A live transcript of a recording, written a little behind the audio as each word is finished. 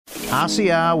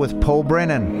RCR with Paul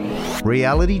Brennan,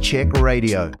 Reality Check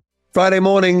Radio. Friday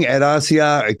morning at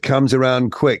RCR, it comes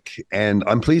around quick, and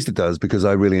I'm pleased it does because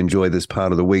I really enjoy this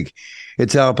part of the week.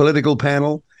 It's our political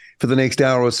panel for the next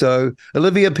hour or so.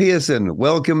 Olivia Pierson,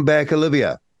 welcome back,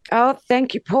 Olivia. Oh,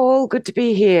 thank you, Paul. Good to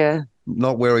be here.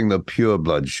 Not wearing the Pure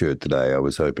Blood shirt today, I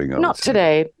was hoping. Not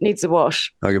today. Needs a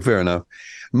wash. Okay, fair enough.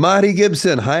 Marty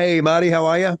Gibson. Hey, Marty, how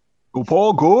are you? Well,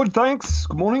 Paul, good, thanks.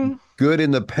 Good morning. Good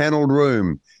in the panelled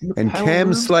room. And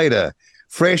Cam Slater,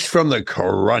 fresh from the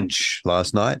crunch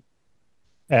last night.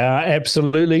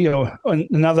 Absolutely.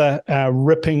 Another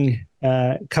ripping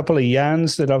couple of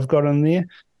yarns that I've got in there.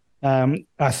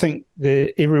 I think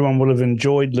that everyone will have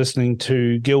enjoyed listening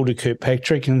to Gilda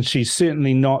Kirkpatrick, and she's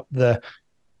certainly not the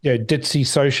ditzy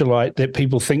socialite that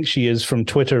people think she is from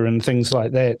Twitter and things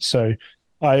like that. So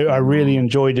I really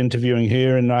enjoyed interviewing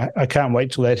her, and I can't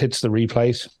wait till that hits the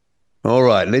replays. All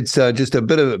right, let's just a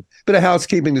bit of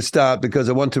housekeeping to start, because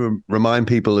I want to remind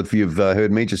people, if you've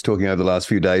heard me just talking over the last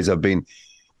few days, I've been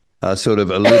sort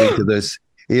of alluding to this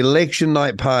election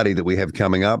night party that we have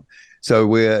coming up. So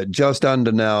we're just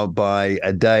under now by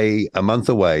a month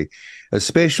away. A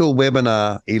special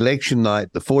webinar, election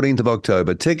night, the 14th of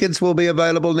October. Tickets will be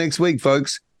available next week,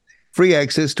 folks. Free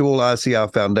access to all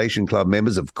RCR Foundation Club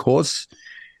members, of course.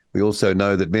 We also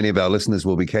know that many of our listeners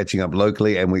will be catching up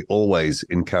locally, and we always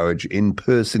encourage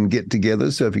in-person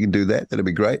get-togethers. So if you can do that, that'd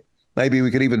be great. Maybe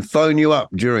we could even phone you up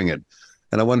during it.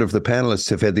 And I wonder if the panelists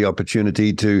have had the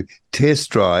opportunity to test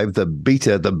drive the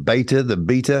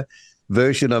beta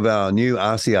version of our new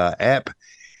RCR app.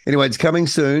 Anyway, it's coming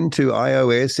soon to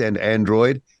iOS and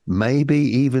Android, maybe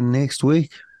even next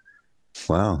week.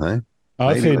 Wow, hey?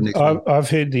 I've heard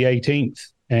the 18th.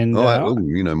 And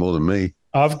you know more than me.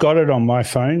 I've got it on my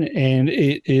phone, and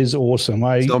it is awesome.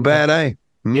 It's not bad, eh?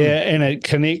 Mm. Yeah, and it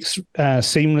connects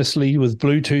seamlessly with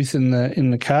Bluetooth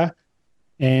in the car,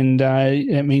 and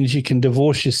it means you can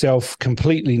divorce yourself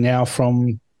completely now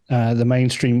from the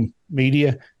mainstream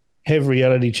media. Have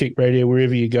Reality Check Radio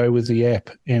wherever you go with the app.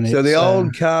 And so the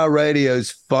old car radio's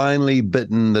finally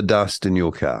bitten the dust in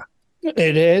your car.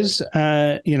 It has.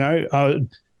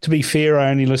 To be fair, I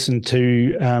only listen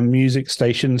to music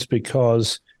stations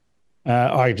because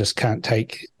I just can't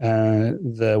take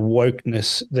the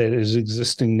wokeness that is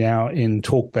existing now in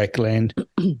talkback land.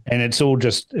 And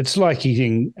it's like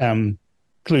eating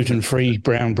gluten-free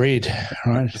brown bread,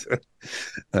 right?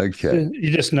 Okay.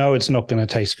 You just know it's not going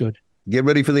to taste good. Get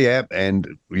ready for the app, and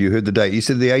you heard the date. You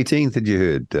said the 18th, had you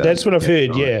heard? That's what I've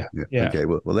heard, yeah. Okay,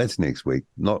 well, that's next week,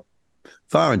 not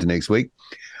far into next week.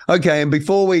 Okay, and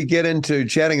before we get into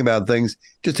chatting about things,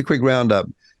 just a quick roundup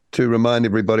to remind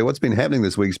everybody what's been happening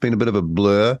this week. It's been a bit of a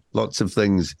blur. Lots of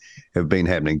things have been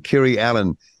happening. Kerry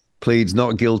Allen pleads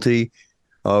not guilty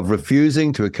of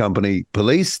refusing to accompany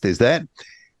police. There's that.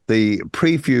 The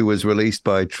preview was released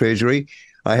by Treasury.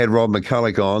 I had Rob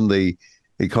McCulloch on, the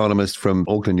economist from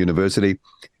Auckland University,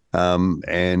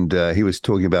 and he was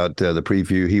talking about the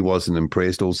preview. He wasn't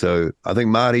impressed. Also, I think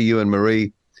Marty, you and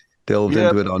Marie delved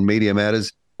into it on Media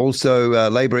Matters. Also,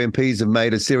 Labour MPs have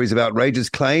made a series of outrageous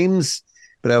claims,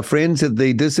 but our friends at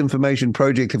the Disinformation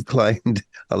Project have claimed,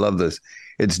 I love this,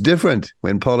 it's different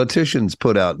when politicians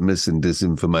put out mis and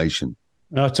disinformation.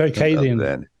 No, it's okay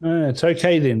then. It's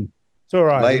okay then. It's all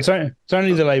right. It's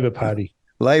only the Labour Party.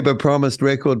 Labour promised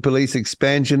record police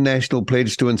expansion, national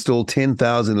pledge to install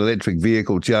 10,000 electric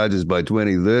vehicle chargers by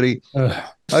 2030.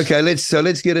 Okay,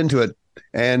 let's get into it.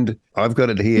 And I've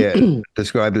got it here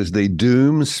described as the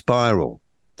doom spiral.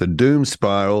 The doom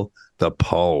spiral, the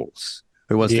polls.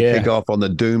 Who wants to kick off on the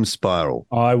doom spiral?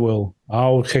 I will.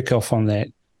 I'll kick off on that.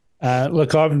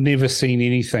 Look, I've never seen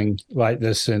anything like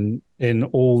this in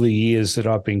all the years that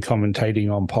I've been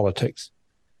commentating on politics.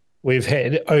 We've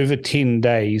had over 10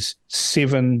 days,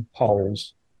 7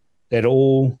 polls that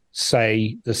all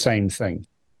say the same thing.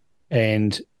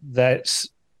 And that's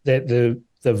that the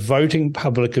voting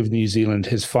public of New Zealand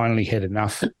has finally had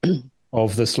enough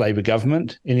of this Labour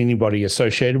government and anybody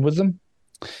associated with them.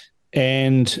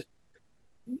 And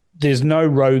there's no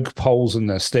rogue polls in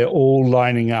this. They're all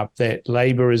lining up that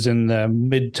Labour is in the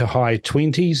mid to high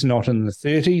 20s, not in the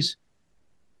 30s.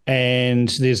 And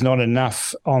there's not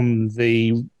enough on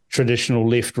the traditional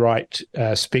left-right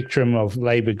spectrum of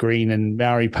Labour, Green and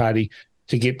Maori Party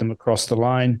to get them across the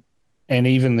line. And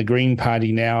even the Green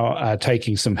Party now are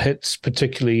taking some hits,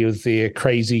 particularly with their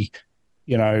crazy,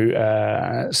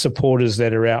 supporters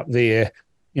that are out there,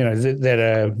 that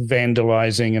are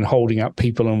vandalising and holding up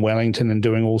people in Wellington and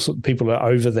doing all sorts. People are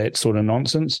over that sort of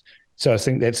nonsense. So I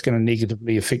think that's going to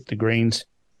negatively affect the Greens.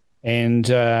 And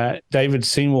David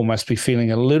Seymour must be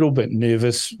feeling a little bit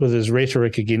nervous with his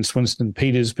rhetoric against Winston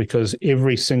Peters, because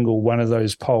every single one of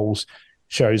those polls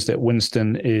shows that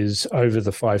Winston is over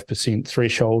the 5%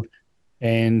 threshold.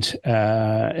 And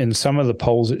in some of the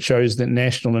polls, it shows that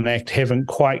National and ACT haven't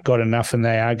quite got enough, and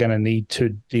they are going to need to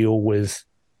deal with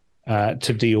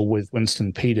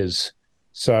Winston Peters.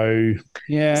 So,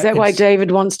 yeah. Is that why David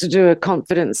wants to do a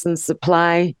confidence and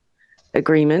supply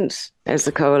agreement as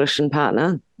a coalition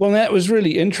partner? Well, that was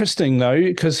really interesting, though,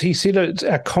 because he said it's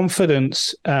a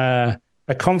confidence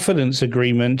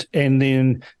agreement, and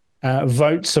then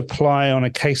vote supply on a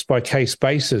case-by-case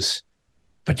basis.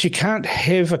 But you can't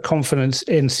have a confidence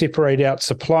and separate out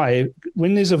supply.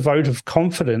 When there's a vote of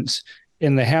confidence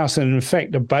in the House, and in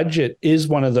fact, a budget is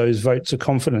one of those votes of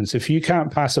confidence. If you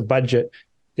can't pass a budget,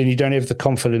 then you don't have the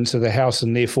confidence of the House,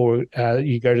 and therefore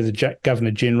you go to the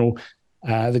Governor-General.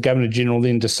 The Governor-General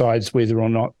then decides whether or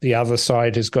not the other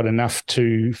side has got enough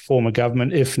to form a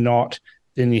government. If not,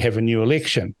 then you have a new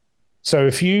election. So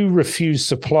if you refuse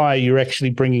supply, you're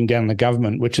actually bringing down the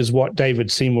government, which is what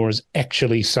David Seymour is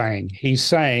actually saying. He's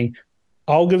saying,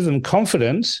 I'll give them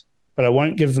confidence, but I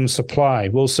won't give them supply.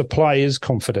 Well, supply is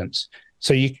confidence.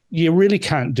 So you really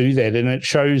can't do that. And it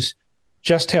shows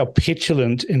just how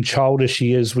petulant and childish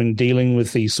he is when dealing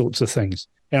with these sorts of things.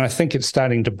 And I think it's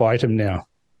starting to bite him now.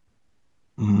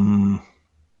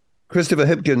 Christopher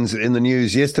Hipkins in the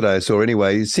news yesterday, I saw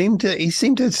anyway, he seemed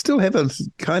to still have a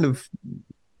kind of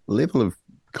level of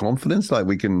confidence, like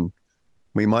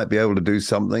we might be able to do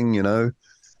something,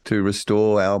 to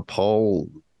restore our poll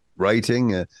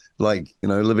rating,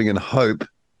 living in hope.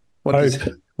 What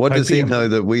does he know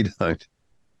that we don't?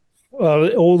 Well,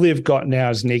 all they've got now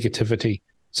is negativity.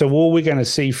 So all we're going to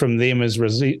see from them is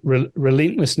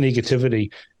relentless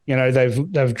negativity.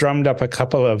 They've drummed up a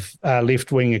couple of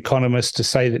left-wing economists to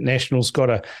say that National's got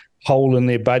a hole in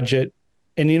their budget.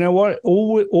 And you know what?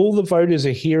 All the voters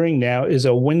are hearing now is a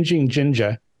whinging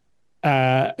ginger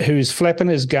who's flapping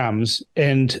his gums,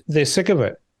 and they're sick of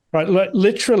it. Right?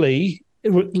 Literally,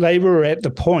 Labour are at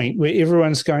the point where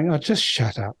everyone's going, "Oh, just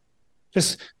shut up."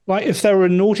 Just like if they were a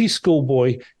naughty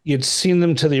schoolboy, you'd send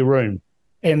them to their room.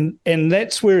 And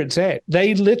that's where it's at.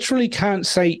 They literally can't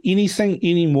say anything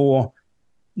anymore.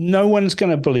 No one's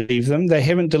going to believe them. They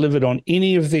haven't delivered on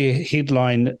any of their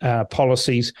headline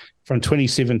policies from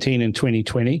 2017 and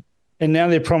 2020. And now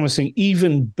they're promising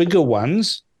even bigger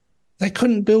ones. They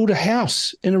couldn't build a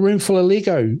house in a room full of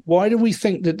Lego. Why do we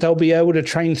think that they'll be able to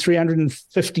train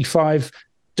 355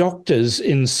 doctors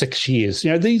in 6 years?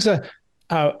 These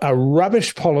are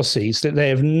rubbish policies that they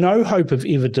have no hope of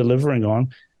ever delivering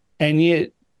on. And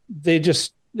yet they're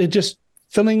just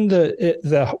filling the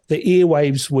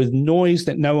airwaves with noise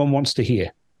that no one wants to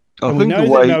hear. And we know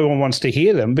that no one wants to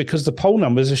hear them because the poll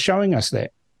numbers are showing us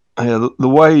that. Yeah, the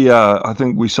way I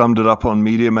think we summed it up on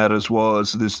Media Matters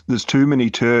was there's too many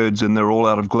turds and they're all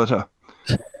out of glitter.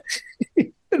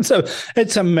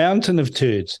 It's a mountain of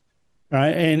turds,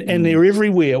 right? And they're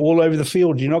everywhere, all over the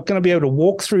field. You're not going to be able to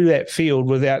walk through that field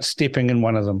without stepping in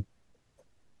one of them.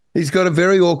 He's got a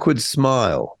very awkward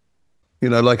smile.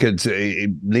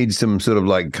 It needs some sort of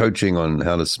like coaching on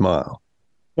how to smile.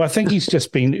 Well, I think he's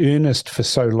just been earnest for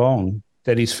so long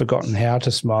that he's forgotten how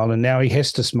to smile, and now he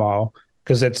has to smile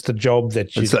because that's the job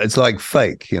that you... It's like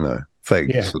fake, sort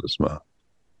of smile.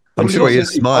 I'm sure he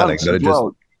is smiling, but it just...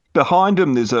 Behind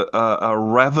him, there's a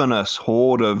ravenous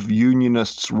horde of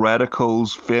unionists,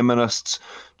 radicals, feminists,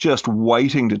 just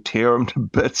waiting to tear him to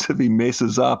bits if he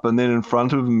messes up. And then in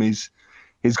front of him,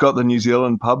 he's got the New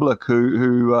Zealand public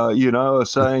who are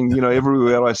saying,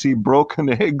 everywhere I see broken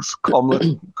eggs,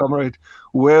 comrade,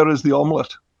 where is the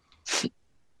omelette?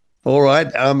 All right.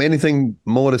 Anything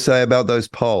more to say about those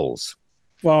polls?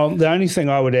 Well, the only thing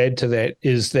I would add to that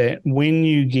is that when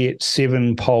you get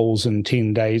 7 polls in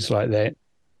 10 days like that,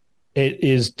 it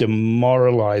is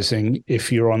demoralizing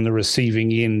if you're on the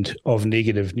receiving end of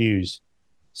negative news.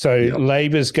 So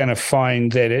Labour's going to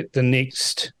find that at the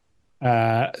next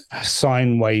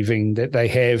sign waving that they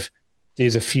have,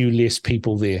 there's a few less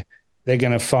people there. They're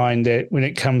going to find that when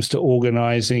it comes to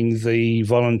organising the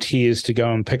volunteers to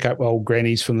go and pick up old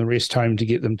grannies from the rest home to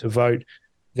get them to vote,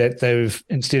 that they've,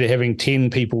 instead of having 10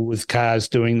 people with cars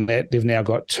doing that, they've now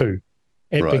got 2.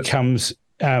 It becomes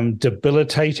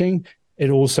debilitating. It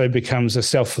also becomes a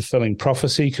self-fulfilling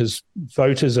prophecy because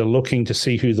voters are looking to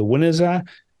see who the winners are.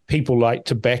 People like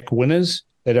to back winners.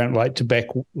 They don't like to back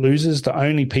losers. The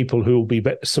only people who will be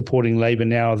supporting Labour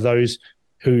now are those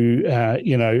who,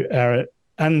 are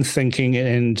unthinking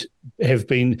and have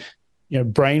been,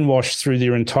 brainwashed through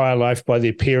their entire life by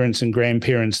their parents and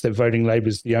grandparents that voting Labour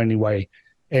is the only way.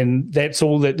 and that's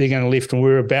all that they're going to left. And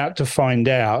we're about to find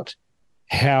out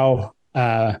how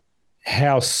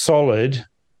solid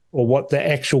or what the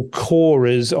actual core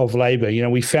is of Labour. You know,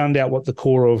 we found out what the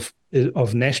core of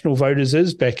national voters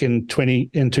is back in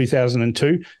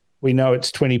 2002. We know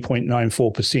it's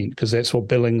 20.94% because that's what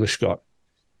Bill English got.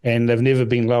 And they've never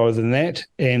been lower than that.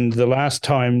 And the last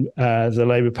time the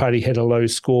Labour Party had a low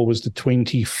score was the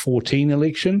 2014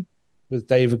 election with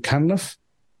David Cunliffe.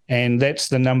 And that's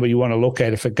the number you want to look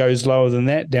at. If it goes lower than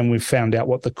that, then we've found out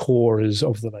what the core is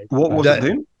of the Labour Party. What was it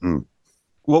then? Mm.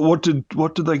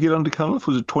 What did they get under Cunliffe?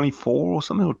 Was it 24 or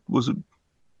something? Or was it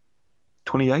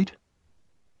 28?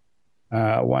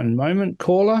 One moment,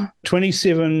 caller.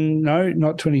 27, no,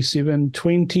 not 27,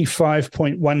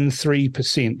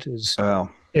 25.13%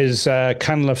 is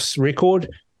Cunliffe's record.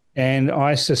 And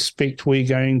I suspect we're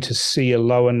going to see a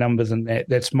lower number than that.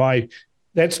 That's my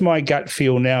gut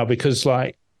feel now, because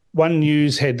like One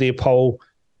News had their poll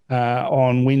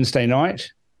on Wednesday night,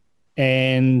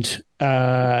 and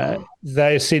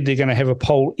they said they're going to have a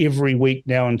poll every week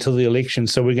now until the election.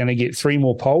 So we're going to get 3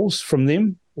 more polls from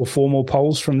them or 4 more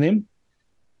polls from them.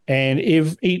 And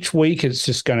each week it's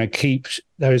just going to keep,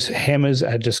 those hammers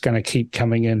are just going to keep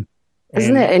coming in.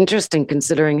 Isn't it interesting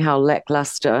considering how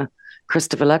lackluster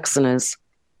Christopher Luxon is?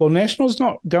 Well, National's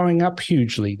not going up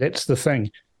hugely. That's the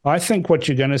thing. I think what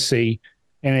you're going to see,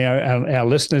 and our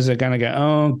listeners are going to go,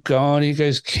 oh, God, here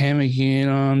goes Cam again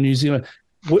on New Zealand.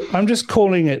 I'm just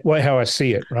calling it how I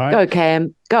see it, right? Go,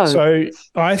 Cam, go. So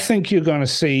I think you're going to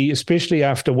see, especially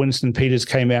after Winston Peters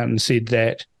came out and said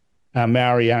that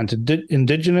Maori aren't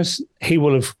Indigenous, he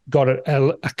will have got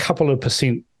a couple of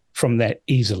percent from that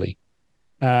easily.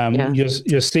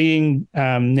 You're seeing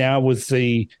now with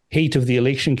the heat of the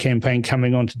election campaign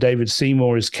coming on to David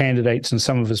Seymour as candidates and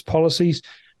some of his policies,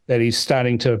 that he's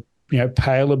starting to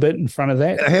pale a bit in front of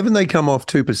that. Haven't they come off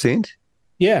 2%?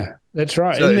 Yeah, that's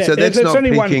right. So that's not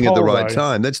only peaking poll, at the right though.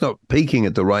 time. That's not peaking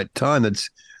at the right time. That's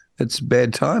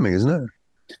bad timing, isn't it?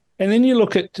 And then you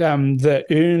look at the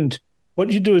earned.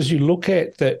 What you do is you look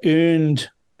at the earned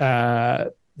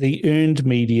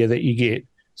media that you get.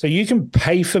 So you can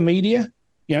pay for media.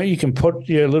 You can put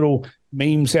your little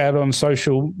memes out on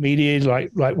social media,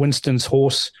 like Winston's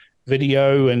horse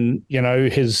video and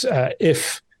his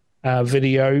if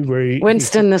video where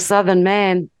Winston the Southern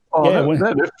Man. Oh, yeah,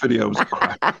 that video was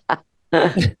crap.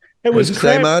 It was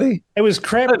crap, Marty? It was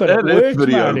crap, but it worked,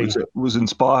 video Marty. was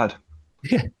inspired.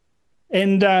 Yeah.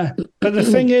 And but the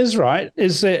thing is, right,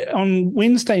 is that on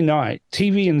Wednesday night,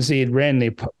 TVNZ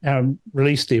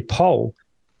released their poll.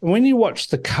 And when you watch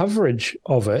the coverage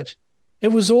of it,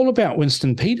 it was all about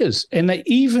Winston Peters. And they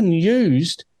even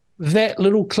used that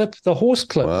little clip, the horse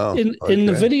clip, in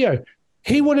the video.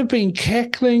 He would have been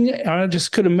cackling. I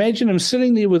just could imagine him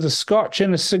sitting there with a scotch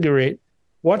and a cigarette,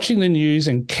 watching the news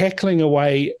and cackling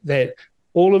away that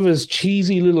all of his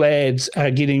cheesy little ads are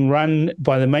getting run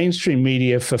by the mainstream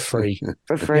media for free.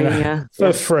 For free,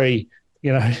 free,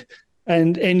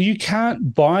 and you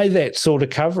can't buy that sort of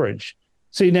coverage.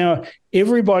 See, now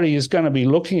everybody is going to be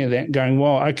looking at that and going,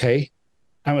 well, okay,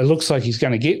 it looks like he's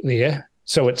going to get there,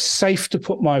 so it's safe to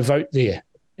put my vote there.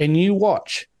 And you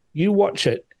watch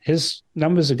it. His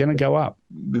numbers are going to go up.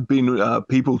 There've been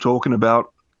people talking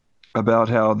about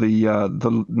how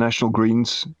the National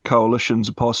Greens coalition's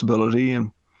a possibility.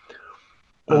 And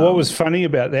well, what was funny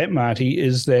about that, Marty,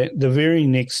 is that the very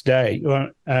next day, or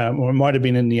it might have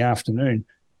been in the afternoon,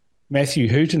 Matthew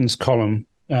Hooton's column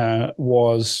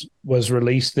was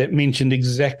released that mentioned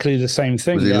exactly the same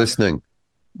thing. Was he listening?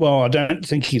 Well, I don't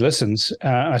think he listens.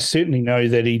 I certainly know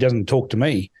that he doesn't talk to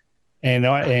me. And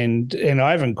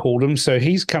I haven't called him, so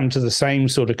he's come to the same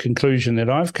sort of conclusion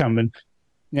that I've come. And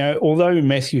although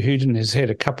Matthew Hooton has had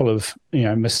a couple of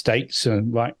mistakes,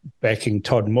 like backing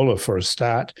Todd Muller for a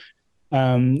start,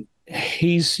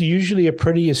 he's usually a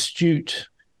pretty astute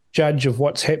judge of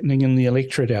what's happening in the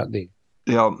electorate out there.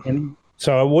 Yeah. And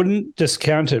so I wouldn't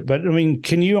discount it. But I mean,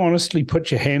 can you honestly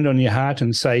put your hand on your heart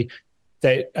and say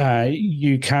that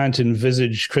you can't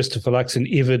envisage Christopher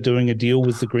Luxon ever doing a deal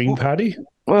with the Green Party?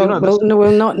 Well,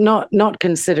 not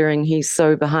considering he's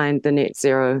so behind the net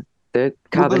zero, the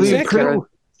carbon net zero.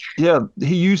 Yeah,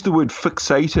 he used the word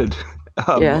fixated.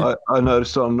 I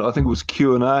noticed on, I think it was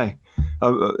Q&A,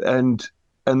 and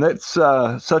that's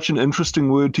such an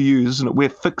interesting word to use, isn't it? We're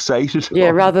fixated. Yeah,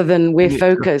 rather than we're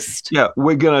focused. Yeah,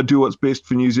 we're going to do what's best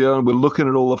for New Zealand. We're looking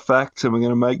at all the facts, and we're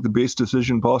going to make the best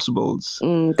decision possible.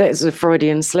 That's a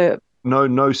Freudian slip.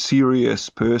 No serious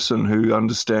person who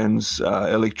understands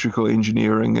electrical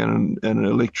engineering and an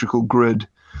electrical grid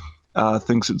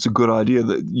thinks it's a good idea,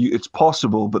 that it's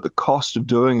possible, but the cost of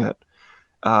doing it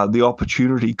the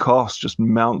opportunity cost just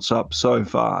mounts up so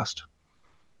fast.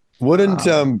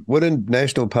 Wouldn't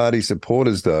National Party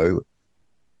supporters, though,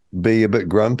 be a bit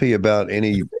grumpy about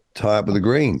any tie-up with the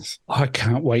Greens? I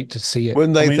can't wait to see it.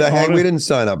 Wouldn't they say, hey, we didn't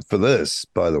sign up for this,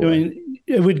 by the way?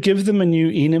 It would give them a new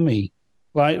enemy.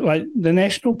 Like the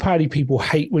National Party people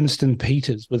hate Winston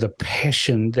Peters with a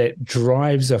passion that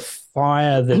drives a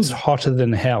fire that's hotter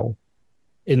than hell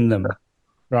in them,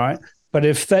 right? But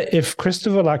if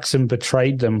Christopher Luxon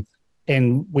betrayed them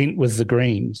and went with the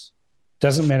Greens,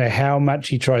 doesn't matter how much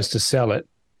he tries to sell it,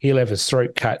 he'll have his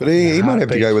throat cut. But he might have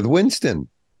to go with Winston.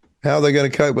 How are they going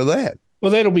to cope with that?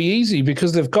 Well, that'll be easy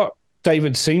because they've got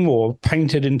David Seymour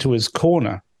painted into his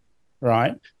corner,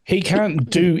 right? He can't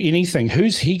do anything.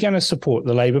 Who's he going to support?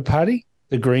 The Labour Party?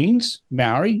 The Greens?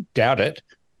 Maori? Doubt it.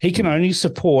 He can only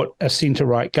support a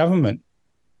centre-right government.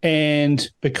 And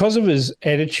because of his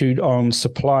attitude on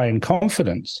supply and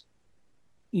confidence,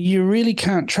 you really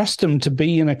can't trust him to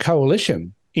be in a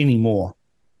coalition anymore.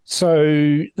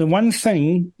 So the one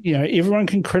thing, everyone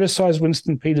can criticize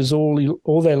Winston Peters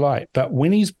all they like, but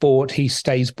when he's bought, he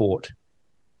stays bought.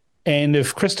 And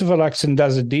if Christopher Luxon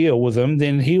does a deal with him,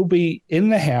 then he'll be in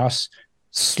the House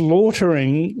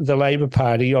slaughtering the Labour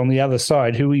Party on the other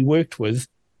side, who he worked with,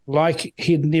 like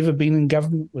he'd never been in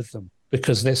government with them,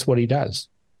 because that's what he does.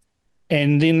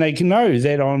 And then they can know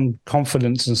that on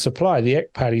confidence and supply, the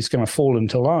ACT Party is going to fall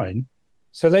into line.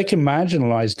 So they can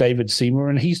marginalise David Seymour,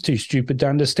 and he's too stupid to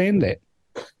understand that.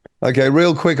 Okay,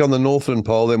 real quick on the Northland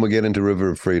poll, then we'll get into River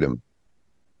of Freedom.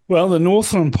 Well, the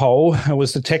Northland poll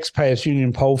was the Taxpayers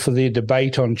Union poll for their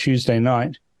debate on Tuesday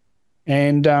night.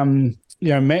 And,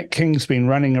 Matt King's been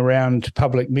running around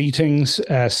public meetings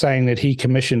saying that he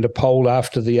commissioned a poll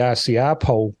after the RCR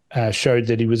poll showed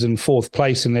that he was in fourth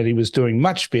place and that he was doing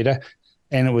much better.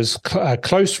 And it was a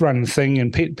close-run thing,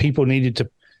 and people needed to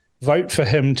vote for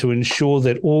him to ensure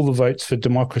that all the votes for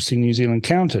Democracy New Zealand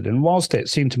counted. And whilst that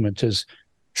sentiment is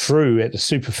true at the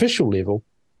superficial level,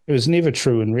 it was never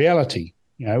true in reality.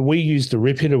 We used a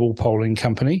reputable polling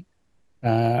company.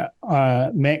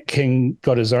 Matt King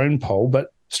got his own poll,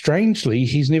 but strangely,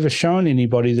 he's never shown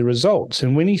anybody the results.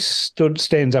 And when he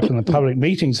stands up in the public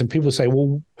meetings and people say,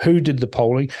 well, who did the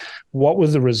polling? What were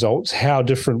the results? How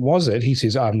different was it? He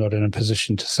says, I'm not in a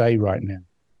position to say right now.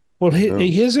 Well,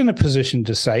 he is in a position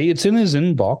to say. It's in his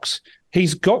inbox.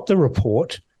 He's got the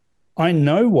report. I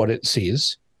know what it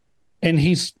says, and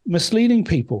he's misleading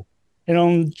people. And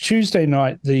on Tuesday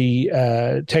night,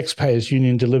 the Taxpayers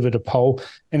Union delivered a poll,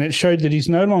 and it showed that he's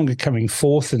no longer coming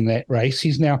fourth in that race.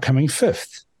 He's now coming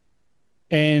fifth.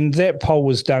 And that poll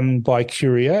was done by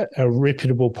Curia, a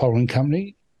reputable polling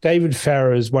company. David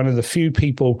Farrer is one of the few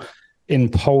people in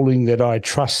polling that I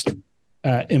trust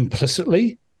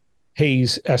implicitly.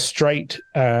 He's a straight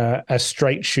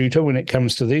shooter when it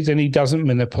comes to these, and he doesn't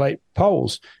manipulate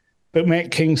polls. But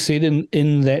Matt King said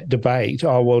in that debate,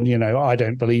 I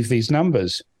don't believe these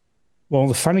numbers. Well,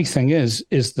 the funny thing is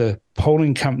the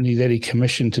polling company that he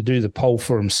commissioned to do the poll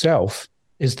for himself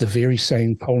is the very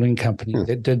same polling company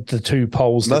that did the two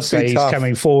polls that say he's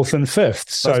coming fourth and fifth.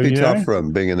 So must be tough for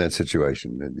him being in that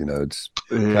situation. It's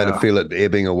kind of feel it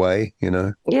ebbing away,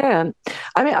 Yeah.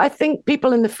 I mean, I think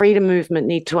people in the freedom movement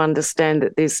need to understand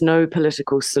that there's no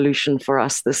political solution for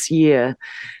us this year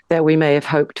that we may have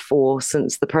hoped for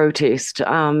since the protest.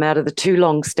 Out of the two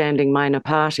long-standing minor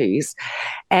parties,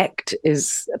 ACT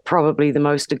is probably the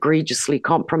most egregiously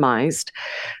compromised.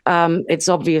 It's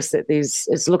obvious that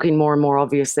it's looking more and more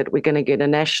obvious that we're going to get a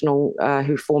national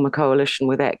who form a coalition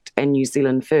with ACT and New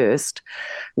Zealand First,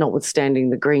 notwithstanding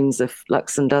the Greens if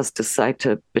Luxon does decide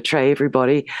to betray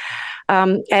everybody.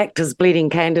 ACT is bleeding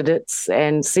candidates,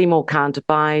 and Seymour can't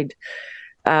abide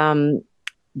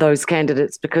those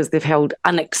candidates because they've held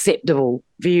unacceptable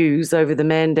views over the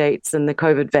mandates and the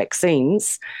COVID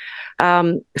vaccines.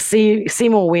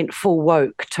 Seymour went full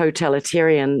woke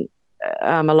totalitarian,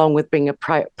 along with being a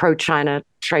pro-China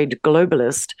trade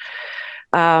globalist.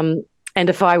 And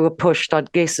if I were pushed,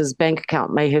 I'd guess his bank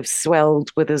account may have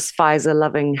swelled with his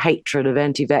Pfizer-loving hatred of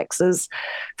anti-vaxxers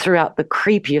throughout the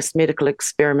creepiest medical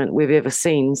experiment we've ever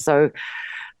seen. So,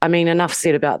 I mean, enough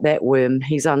said about that worm.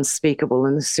 He's unspeakable,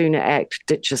 and the sooner ACT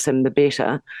ditches him, the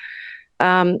better.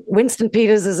 Winston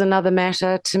Peters is another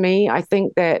matter to me. I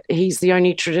think that he's the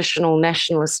only traditional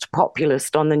nationalist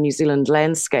populist on the New Zealand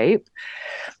landscape.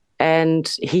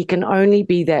 And he can only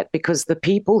be that because the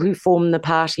people who form the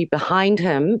party behind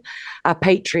him are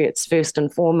patriots first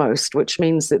and foremost, which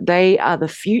means that they are the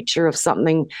future of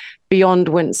something beyond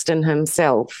Winston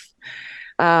himself.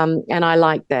 And I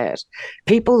like that.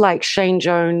 People like Shane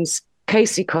Jones,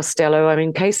 Casey Costello, I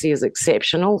mean, Casey is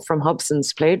exceptional from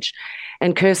Hobson's Pledge,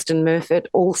 and Kirsten Murfitt,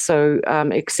 also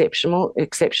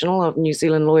exceptional of New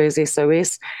Zealand Lawyers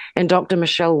SOS, and Dr.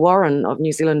 Michelle Warren of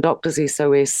New Zealand Doctors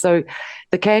SOS. So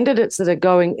the candidates that are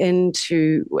going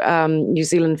into New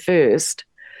Zealand First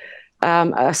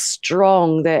are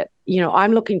strong. That,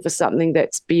 I'm looking for something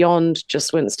that's beyond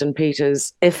just Winston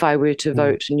Peters if I were to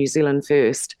vote New Zealand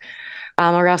First.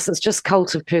 Or else it's just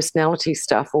cult of personality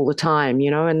stuff all the time,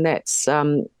 and that's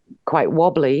quite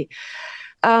wobbly.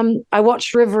 I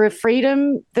watched River of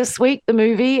Freedom this week, the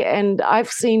movie, and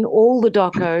I've seen all the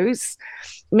docos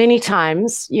many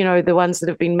times, the ones that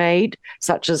have been made,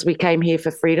 such as We Came Here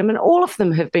for Freedom, and all of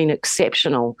them have been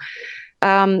exceptional.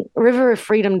 River of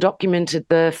Freedom documented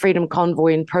the Freedom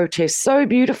Convoy and protest so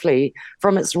beautifully,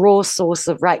 from its raw source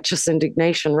of righteous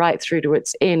indignation right through to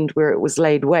its end where it was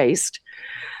laid waste,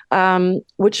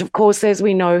 which, of course, as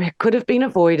we know, could have been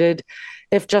avoided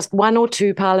if just one or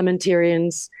two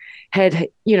parliamentarians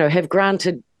have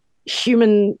granted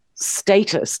human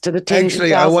status to the tens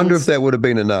Actually, of thousands. I wonder if that would have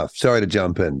been enough. Sorry to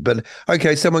jump in, but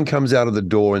okay, someone comes out of the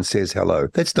door and says hello.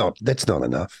 That's not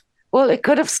enough. Well, it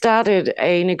could have started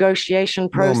a negotiation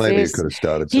process. Well, maybe it could have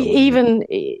started something.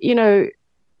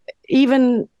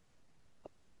 Even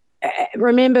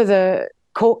remember the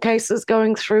court cases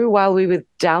going through while we were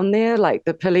down there, like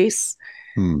the police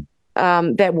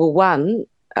that were won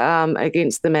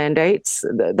against the mandates.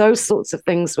 Those sorts of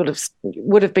things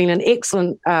would have been an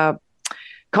excellent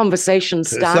conversation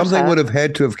starter. Something would have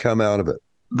had to have come out of it.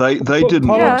 They didn't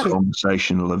want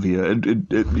conversation, Olivia.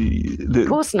 Of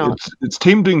course not. It's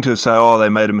tempting to say, oh, they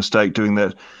made a mistake doing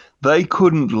that. They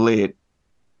couldn't let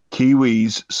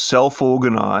Kiwis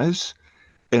self-organise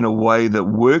in a way that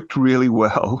worked really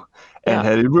well and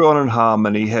had everyone in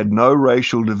harmony, had no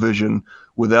racial division,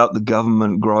 without the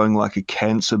government growing like a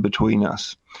cancer between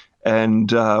us.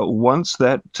 And once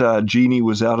that genie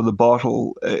was out of the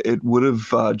bottle, it would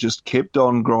have just kept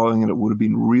on growing, and it would have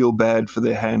been real bad for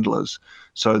their handlers.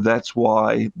 So that's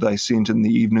why they sent in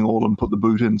the evening all and put the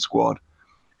boot in squad.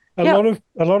 A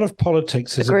lot of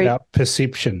politics is about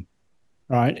perception,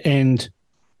 right? And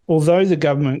although the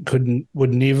government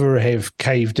would never have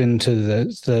caved into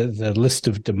the list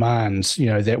of demands,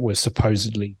 that were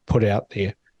supposedly put out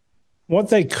there, what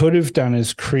they could have done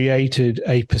is created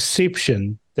a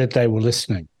perception that they were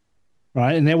listening,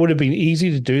 right? And that would have been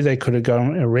easy to do. They could have gone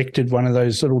and erected one of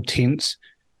those little tents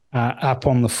up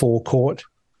on the forecourt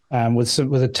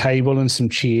with a table and some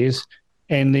chairs,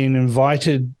 and then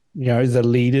invited the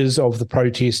leaders of the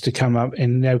protest to come up,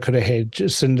 and they could have had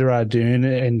Jacinda Ardern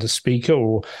and the speaker,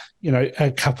 or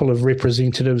a couple of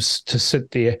representatives to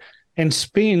sit there and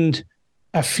spend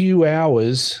a few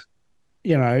hours,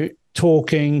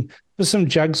 talking for some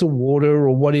jugs of water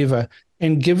or whatever,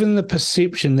 and given the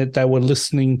perception that they were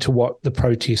listening to what the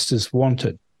protesters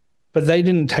wanted. But they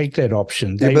didn't take that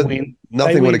option.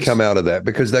 Nothing would have come out of that,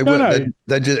 because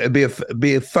it'd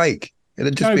be a fake.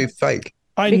 It'd just be a fake.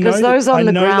 I know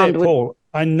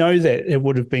that it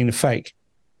would have been a fake,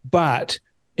 but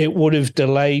it would have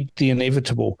delayed the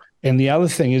inevitable. And the other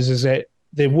thing is that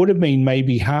there would have been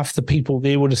maybe half the people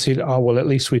there would have said, oh, well, at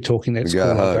least we're talking, that's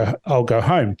cool, I'll go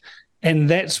home. And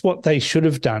that's what they should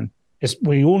have done.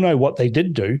 We all know what they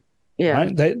did do. Yeah,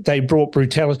 right? They brought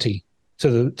brutality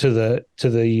to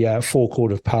the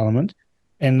forecourt of Parliament,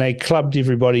 and they clubbed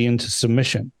everybody into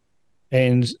submission.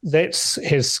 And that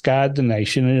has scarred the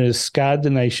nation, and it has scarred the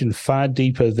nation far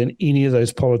deeper than any of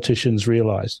those politicians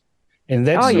realise. And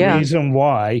that's the reason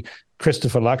why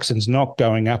Christopher Luxon's not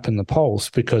going up in the polls,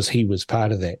 because he was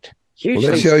part of that. Well,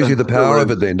 that shows you the power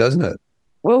of it then, doesn't it?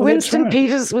 Well, Winston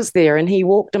Peters was there, and he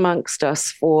walked amongst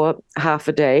us for half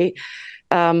a day.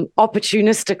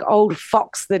 Opportunistic old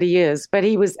fox that he is, but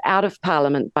he was out of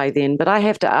Parliament by then. But I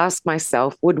have to ask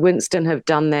myself, would Winston have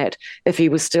done that if he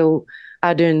was still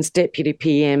Ardern's Deputy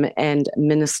PM and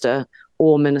Minister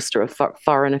or Minister of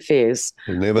Foreign Affairs?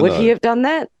 Would he have done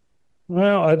that?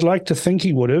 Well, I'd like to think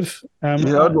he would have.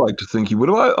 I'd like to think he would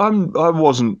have.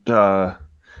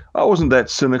 I wasn't that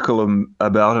cynical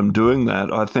about him doing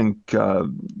that. I think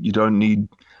you don't need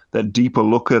that deeper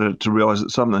look at it to realise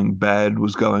that something bad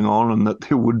was going on and that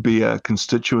there would be a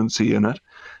constituency in it.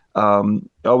 I went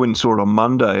and saw it on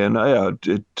Monday, and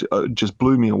it just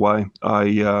blew me away.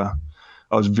 I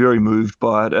was very moved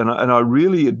by it, and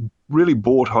it really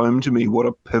brought home to me what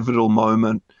a pivotal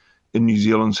moment in New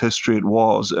Zealand's history it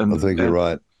was. And I think you're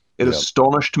right. It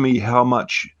astonished me how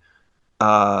much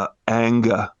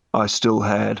anger I still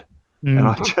had. And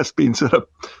I've just been sort of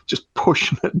just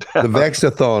pushing it down. The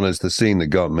Vaxathon is the scene that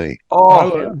got me.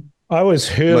 I I was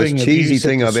hurling Most cheesy abuse at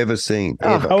thing the I've ever seen.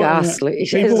 Oh, Ever. ghastly.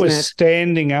 People were isn't it?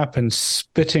 standing up and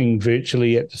spitting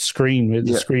virtually at the screen. At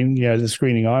the screen, the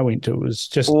screening I went to, it was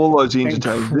just All those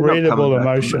entertainers, they're not incredible coming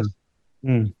back from emotion.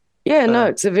 this. Mm. Yeah, no,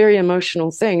 it's a very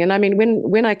emotional thing. And I mean,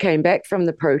 when I came back from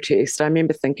the protest, I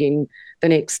remember thinking the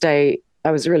next day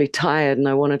I was really tired and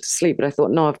I wanted to sleep, but I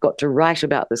thought, no, I've got to write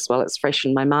about this while it's fresh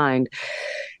in my mind.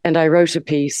 And I wrote a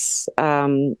piece.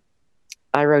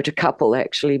 I wrote a couple,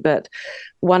 actually, but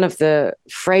one of the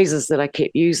phrases that I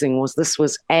kept using was, this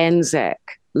was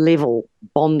Anzac level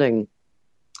bonding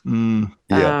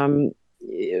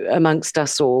amongst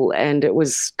us all. And it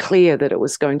was clear that it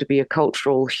was going to be a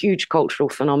huge cultural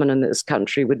phenomenon that this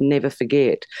country would never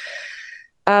forget.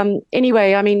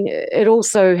 Anyway, I mean, it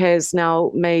also has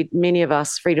now made many of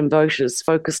us freedom voters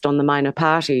focused on the minor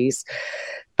parties.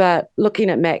 But looking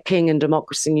at Matt King and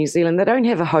Democracy New Zealand, they don't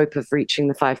have a hope of reaching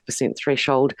the 5%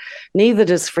 threshold. Neither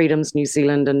does Freedoms New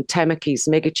Zealand, and Tamaki's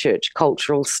megachurch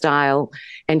cultural style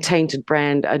and tainted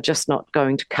brand are just not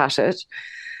going to cut it.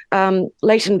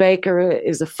 Leighton Baker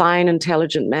is a fine,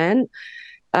 intelligent man,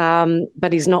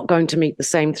 but he's not going to meet the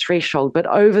same threshold. But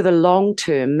over the long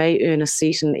term, may earn a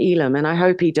seat in Elam, and I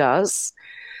hope he does.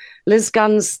 Liz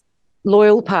Gunn's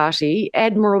loyal party,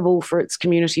 admirable for its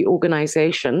community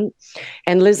organisation,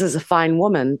 and Liz is a fine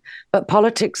woman, but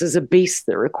politics is a beast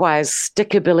that requires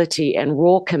stickability and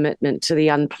raw commitment to the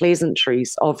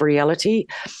unpleasantries of reality.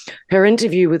 Her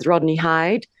interview with Rodney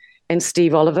Hyde and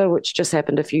Steve Oliver, which just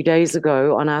happened a few days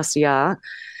ago on RCR,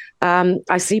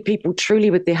 I see people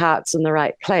truly with their hearts in the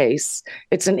right place.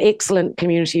 It's an excellent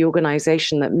community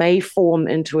organisation that may form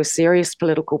into a serious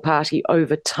political party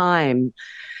over time.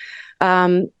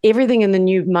 Everything in the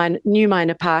new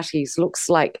minor parties looks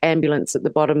like ambulance at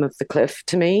the bottom of the cliff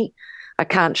to me. I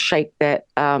can't shake that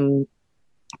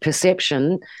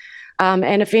perception.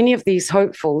 And if any of these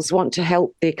hopefuls want to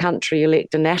help their country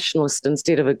elect a nationalist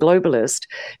instead of a globalist,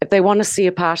 if they want to see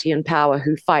a party in power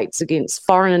who fights against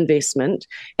foreign investment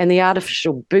and the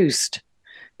artificial boost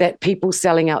that people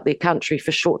selling out their country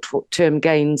for short-term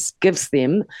gains gives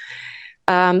them,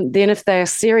 then if they are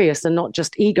serious and not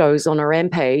just egos on a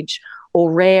rampage or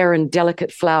rare and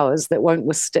delicate flowers that won't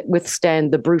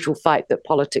withstand the brutal fight that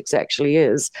politics actually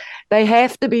is, they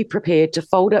have to be prepared to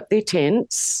fold up their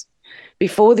tents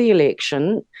before the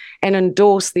election and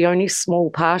endorse the only small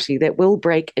party that will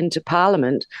break into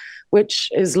Parliament,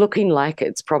 which is looking like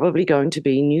it's probably going to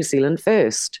be New Zealand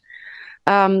First.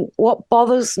 What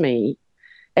bothers me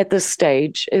at this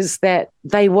stage is that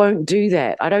they won't do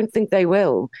that. I don't think they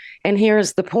will. And here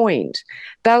is the point.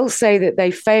 They'll say that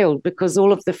they failed because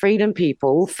all of the freedom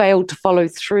people failed to follow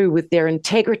through with their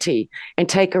integrity and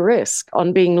take a risk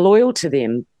on being loyal to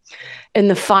them in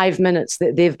the 5 minutes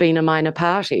that they've been a minor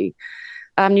party.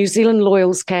 New Zealand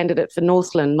Loyal's candidate for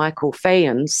Northland, Michael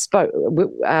Fayan, spoke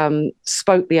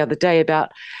the other day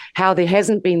about how there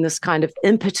hasn't been this kind of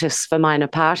impetus for minor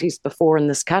parties before in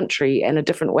this country and a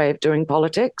different way of doing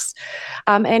politics.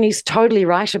 And he's totally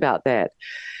right about that.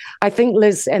 I think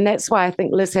Liz, and that's why I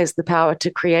think Liz has the power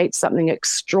to create something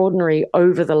extraordinary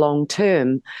over the long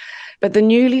term. But the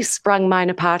newly sprung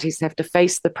minor parties have to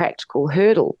face the practical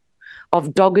hurdle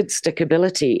of dogged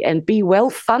stickability and be well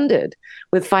funded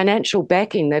with financial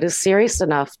backing that is serious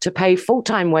enough to pay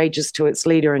full-time wages to its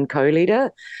leader and co-leader.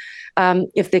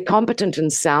 If they're competent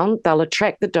and sound, they'll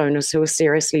attract the donors who are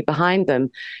seriously behind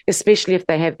them, especially if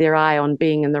they have their eye on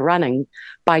being in the running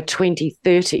by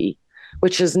 2030,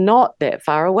 which is not that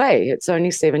far away. It's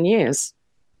only 7 years.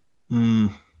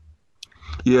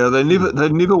 Yeah, they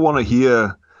never want to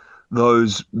hear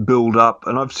those build up.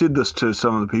 And I've said this to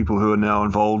some of the people who are now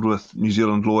involved with New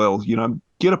Zealand Loyal,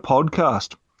 get a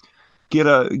podcast, get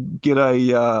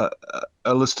a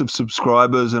list of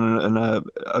subscribers and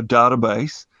a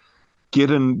database,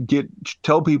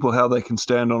 tell people how they can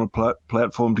stand on a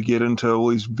platform to get into all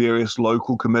these various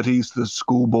local committees, the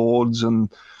school boards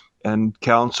and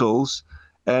councils,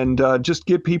 and just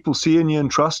get people seeing you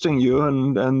and trusting you.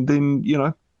 And then,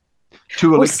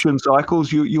 2 election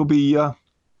cycles, you'll be,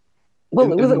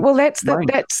 Well,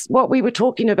 that's what we were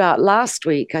talking about last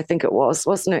week. I think it was,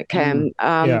 wasn't it, Cam?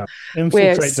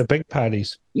 Infiltrate the big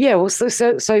parties. Yeah. Well,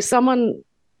 so someone,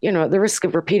 at the risk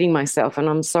of repeating myself, and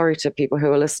I'm sorry to people who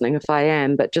are listening if I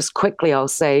am, but just quickly, I'll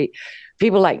say,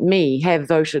 people like me have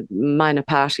voted minor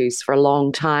parties for a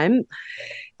long time,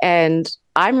 and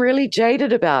I'm really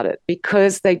jaded about it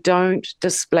because they don't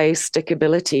display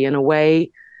stickability in a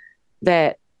way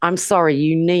that, I'm sorry,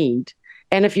 you need.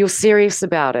 And if you're serious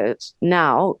about it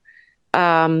now,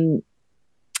 then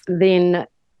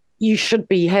you should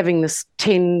be having this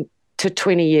 10 to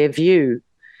 20 year view.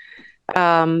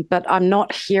 But I'm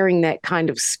not hearing that kind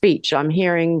of speech. I'm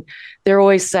hearing they're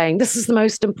always saying, this is the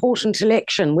most important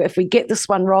election. If we get this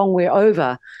one wrong, we're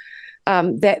over.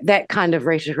 That kind of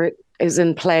rhetoric is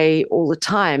in play all the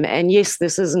time. And yes,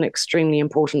 this is an extremely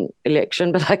important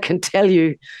election, but I can tell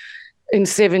you in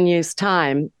 7 years'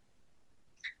 time,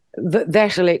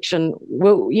 that election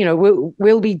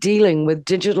we'll be dealing with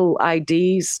digital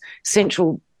IDs,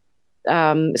 central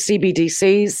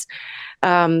CBDCs,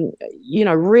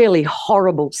 really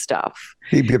horrible stuff.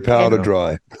 Keep your powder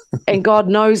dry. And God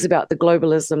knows about the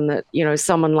globalism that,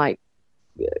 someone like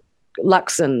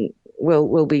Luxon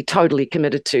will be totally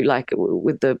committed to, like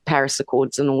with the Paris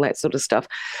Accords and all that sort of stuff.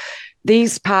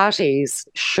 These parties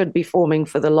should be forming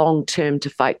for the long term to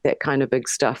fight that kind of big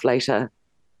stuff later,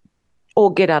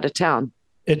 or get out of town.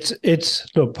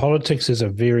 Look, politics is a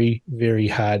very, very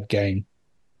hard game,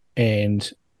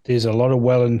 and there's a lot of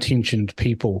well-intentioned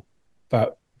people,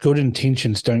 but good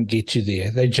intentions don't get you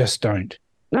there. They just don't.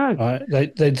 No.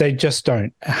 Right? They just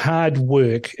don't. Hard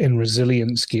work and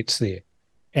resilience gets there.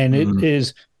 And it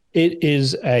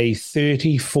is a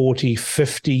 30, 40,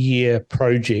 50-year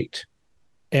project,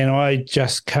 and I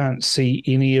just can't see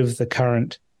any of the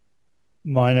current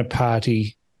minor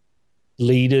party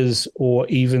leaders or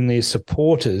even their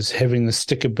supporters having the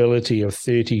stickability of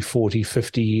 30, 40,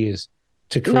 50 years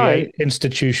to create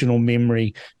institutional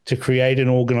memory, to create an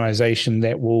organization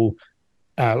that will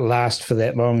last for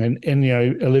that long. And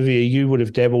Olivia, you would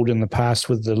have dabbled in the past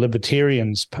with the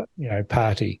Libertarians,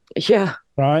 party. Yeah.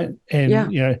 Right?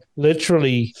 And,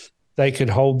 literally they could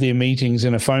hold their meetings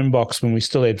in a phone box when we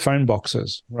still had phone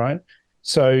boxes, right?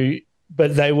 So,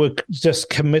 but they were just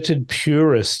committed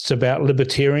purists about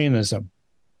libertarianism,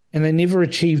 and they never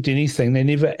achieved anything. They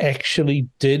never actually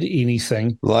did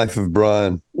anything. Life of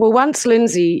Brian. Well, once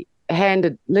Lindsay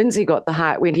got the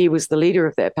high, when he was the leader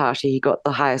of that party, he got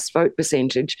the highest vote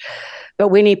percentage. But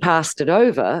when he passed it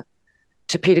over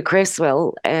to Peter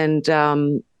Cresswell and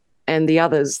the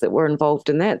others that were involved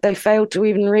in that, they failed to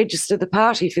even register the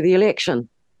party for the election.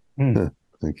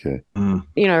 Okay.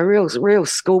 Real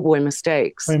schoolboy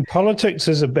mistakes. I mean, politics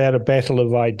is about a battle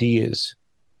of ideas,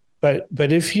 but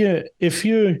if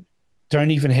you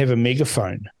don't even have a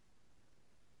megaphone,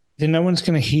 then no one's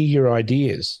going to hear your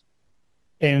ideas.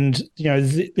 And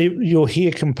you'll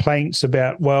hear complaints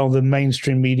about, well, the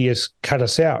mainstream media's cut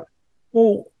us out.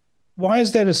 Well, why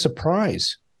is that a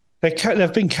surprise?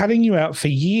 They've been cutting you out for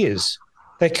years.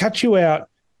 They cut you out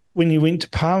when you went to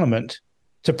Parliament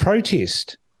to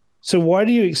protest. So why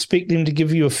do you expect them to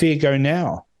give you a fair go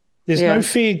now? There's no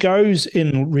fair goes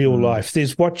in real life.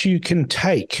 There's what you can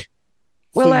take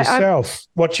for yourself,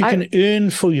 what you can earn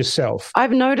for yourself.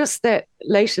 I've noticed that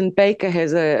Leighton Baker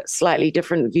has a slightly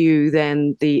different view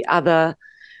than the other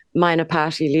minor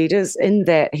party leaders, in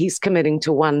that he's committing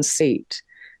to one seat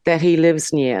that he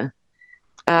lives near,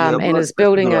 and is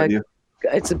building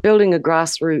building a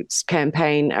grassroots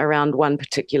campaign around one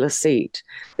particular seat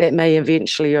that may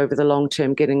eventually, over the long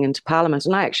term, getting into Parliament.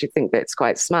 And I actually think that's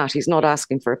quite smart. He's not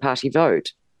asking for a party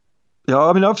vote. Yeah,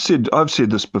 I mean, I've said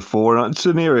this before, and it's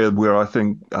an area where I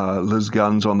think Liz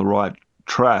Gunn's on the right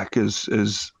track,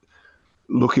 is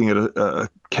looking at a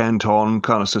canton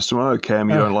kind of system. I know,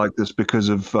 Cam, you don't like this because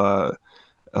of a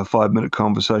 5-minute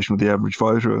conversation with the average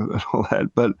voter and all that,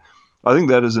 but I think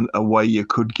that is a way you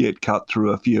could get cut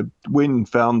through if you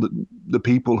found that the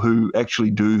people who actually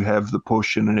do have the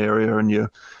push in an area, and you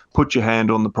put your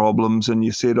hand on the problems and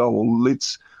you said, oh, well,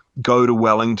 let's go to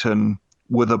Wellington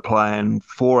with a plan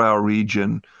for our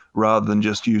region, rather than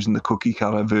just using the cookie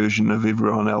cutter version of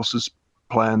everyone else's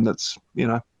plan that's,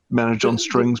 managed on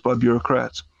strings by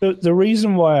bureaucrats. The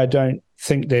reason why I don't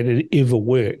think that it ever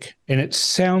work, and it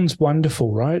sounds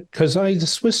wonderful, right? Because the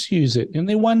Swiss use it and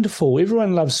they're wonderful.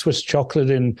 Everyone loves Swiss chocolate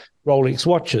and Rolex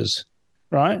watches,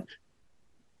 right?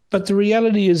 But the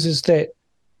reality is that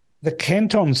the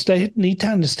cantons, they need to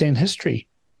understand history.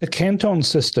 The canton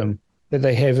system that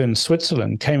they have in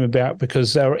Switzerland came about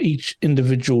because they were each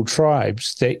individual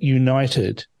tribes that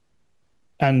united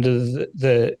under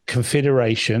the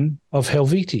Confederation of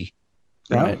Helvetii,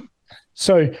 right? Yeah.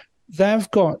 So they've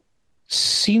got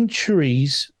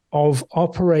centuries of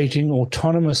operating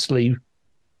autonomously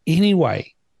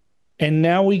anyway. And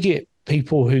now we get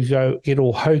people who get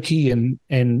all hokey and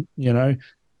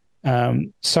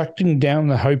sucking down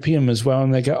the hopium as well.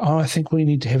 And they go, I think we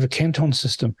need to have a canton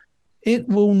system. It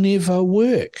will never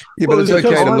work. Yeah, but it's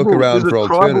okay to look around for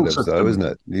alternatives, though, isn't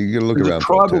it? You got to look around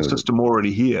for alternatives. There's a tribal system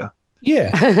already here.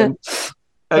 Yeah.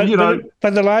 But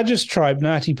the largest tribe,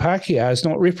 Ngāti Pākehā, is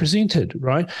not represented,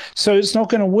 right? So it's not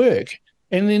going to work.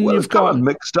 And then you've got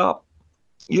mixed up.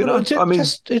 You know,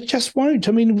 it just won't.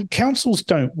 I mean, councils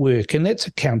don't work, and that's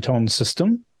a count-on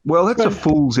system. Well, that's a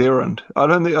fool's errand. I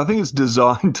think it's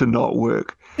designed to not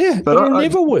work. Yeah, but it'll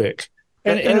never work.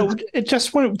 And it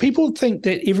just won't. People think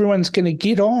that everyone's going to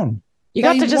get on. You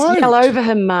got to just yell over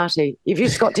him, Marty. You've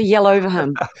just got to yell over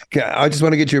him. Okay, I just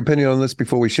want to get your opinion on this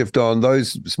before we shift on.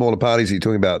 Those smaller parties you're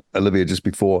talking about, Olivia, just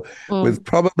before, with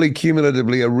probably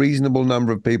cumulatively a reasonable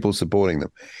number of people supporting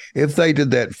them. If they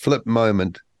did that flip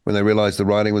moment when they realized the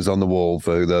writing was on the wall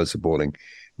for who they were supporting,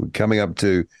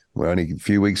 we're only a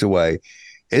few weeks away,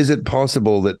 is it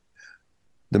possible that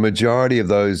the majority of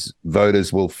those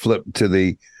voters will flip to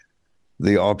the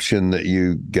option that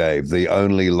you gave, the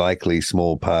only likely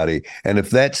small party? And if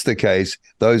that's the case,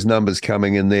 those numbers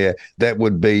coming in there, that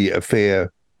would be a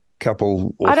fair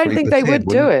couple or I don't think they would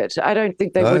do it. it. I don't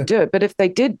think they would do it. But if they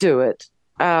did do it,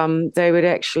 they would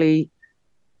actually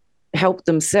help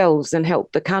themselves and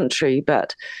help the country.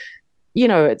 But, you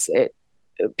know,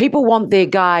 people want their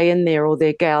guy in there or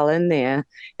their gal in there.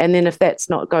 And then if that's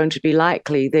not going to be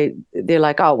likely, they're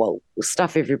like, oh, well,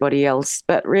 stuff everybody else.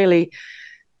 But really,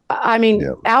 I mean,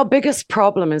 our biggest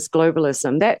problem is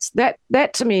globalism.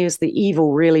 That to me is the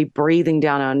evil really breathing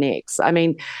down our necks. I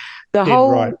mean, the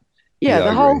whole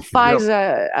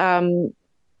Pfizer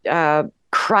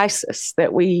crisis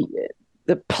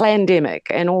the pandemic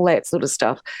and all that sort of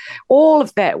stuff, all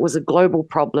of that was a global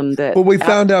problem. Well, we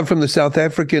found out from the South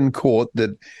African court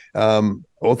that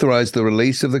authorized the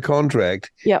release of the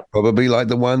contract, probably like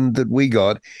the one that we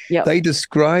got. They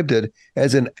described it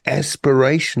as an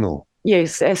aspirational.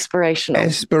 Yes,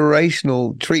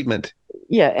 aspirational treatment.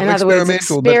 Yeah, in other words,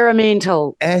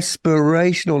 experimental.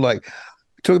 Aspirational, like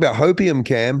talk about hopium,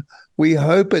 Cam. We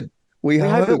hope it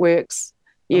works.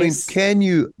 Yes. I mean, can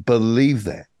you believe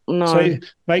that? No. So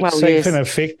safe and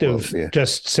effective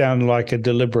just sound like a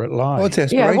deliberate lie. Well, it's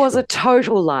aspirational. Yeah, it was a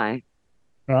total lie.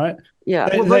 Right? Yeah.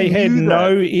 They had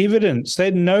no evidence. They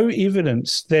had no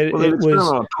evidence that it was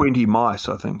on 20 mice,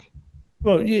 I think.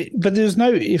 Well, yeah, but there's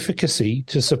no efficacy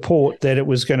to support that it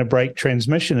was going to break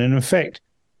transmission. And in fact,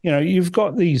 you know, you've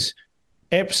got these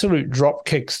absolute drop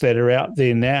kicks that are out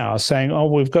there now saying, oh,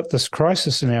 we've got this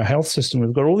crisis in our health system.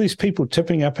 We've got all these people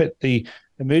tipping up at the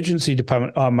emergency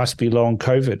department. Oh, it must be long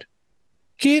COVID.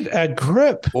 Get a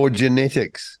grip. Or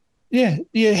genetics. Yeah.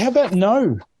 How about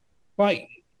no? Like,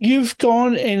 you've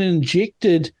gone and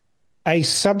injected a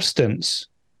substance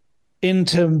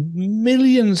into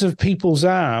millions of people's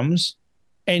arms,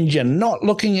 and you're not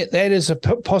looking at that as a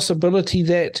possibility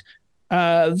that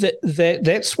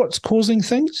that's what's causing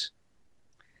things.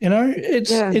 You know,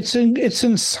 it's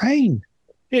insane.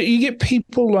 You get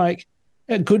people like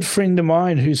a good friend of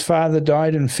mine whose father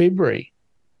died in February,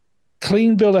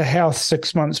 clean bill of health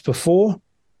 6 months before,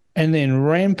 and then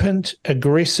rampant,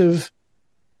 aggressive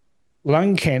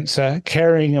lung cancer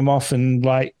carrying him off in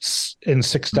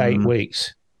 6 to 8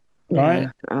 weeks. Right.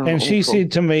 And she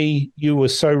said to me, you were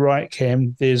so right,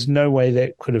 Cam. There's no way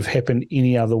that could have happened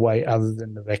any other way other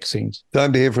than the vaccines.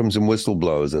 Time to hear from some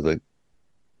whistleblowers, I think.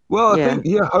 Well, I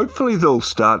think, hopefully they'll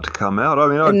start to come out. I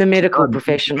mean, in the medical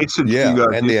profession. And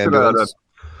the ambulance.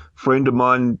 A friend of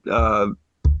mine,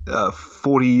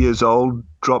 40 years old,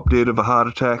 dropped dead of a heart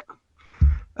attack.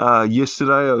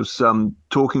 Yesterday, I was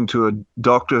talking to a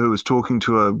doctor who was talking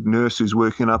to a nurse who's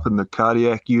working up in the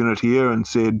cardiac unit here and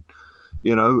said,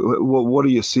 you know, what are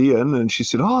you seeing? And she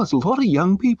said, there's a lot of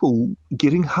young people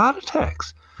getting heart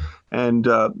attacks. And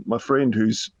my friend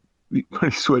who's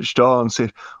pretty switched on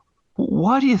said,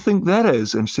 why do you think that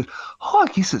is? And she said, I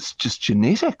guess it's just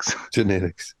genetics.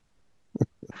 Genetics.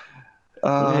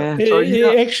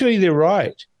 Actually, they're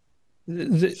right.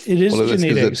 It is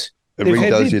genetics. They've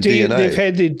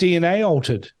had their DNA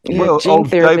altered. Well, old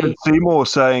David Seymour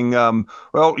saying,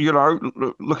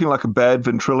 looking like a bad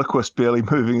ventriloquist, barely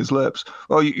moving his lips.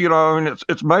 Well,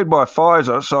 it's made by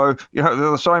Pfizer, so, they're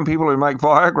the same people who make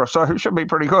Viagra, so it should be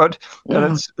pretty good.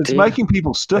 And it's making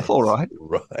people stiff, all right.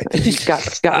 Right.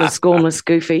 Gutless, gormless,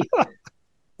 goofy.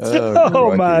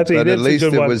 Marty, but at least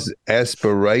it one. was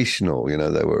aspirational,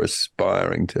 they were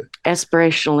aspiring to.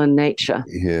 Aspirational in nature.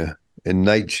 Yeah, in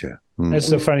nature. That's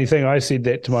the funny thing. I said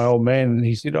that to my old man, and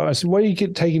he said, I said, what do you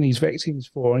get taking these vaccines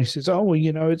for? And he says,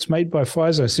 it's made by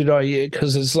Pfizer. I said,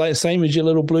 because it's like the same as your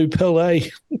little blue pill, eh?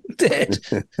 Dad.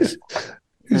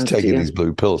 Who's taking these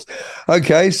blue pills?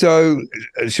 Okay, so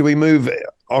should we move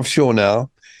offshore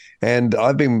now? And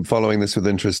I've been following this with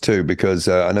interest too, because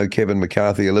I know Kevin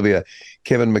McCarthy, Olivia,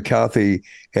 Kevin McCarthy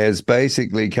has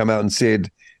basically come out and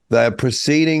said they're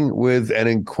proceeding with an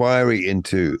inquiry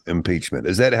into impeachment.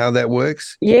 Is that how that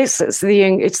works? Yes, it's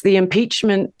the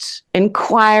impeachment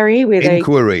inquiry.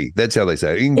 Inquiry. That's how they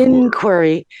say it.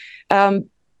 Inquiry.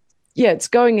 it's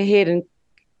going ahead, and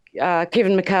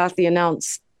Kevin McCarthy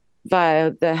announced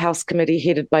via the House committee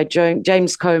headed by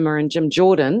James Comer and Jim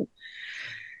Jordan.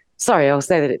 Sorry, I'll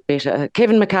say that better.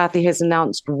 Kevin McCarthy has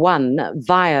announced one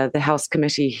via the House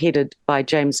committee headed by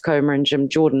James Comer and Jim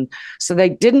Jordan. So they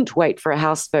didn't wait for a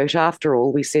House vote after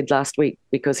all, we said last week,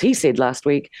 because he said last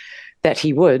week that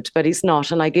he would, but he's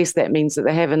not. And I guess that means that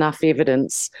they have enough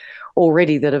evidence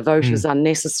already that a vote is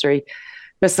unnecessary.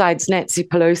 Besides, Nancy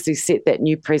Pelosi set that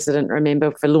new precedent,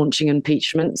 remember, for launching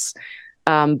impeachments,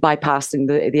 bypassing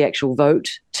the actual vote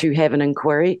to have an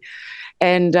inquiry.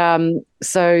 And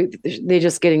so they're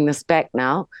just getting this back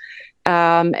now.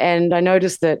 And I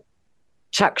noticed that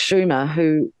Chuck Schumer,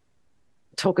 who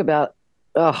talk about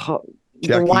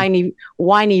the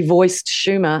whiny voiced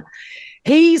Schumer,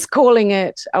 he's calling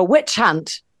it a witch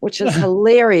hunt, which is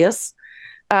hilarious.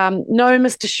 No,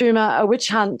 Mr. Schumer, a witch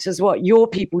hunt is what your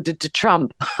people did to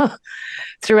Trump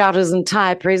throughout his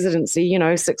entire presidency,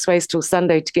 6 ways till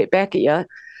Sunday to get back at you.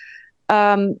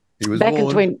 He was back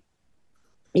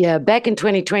in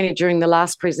 2020, during the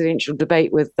last presidential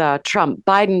debate with Trump,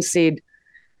 Biden said,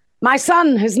 "My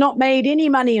son has not made any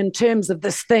money in terms of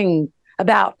this thing,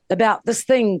 about this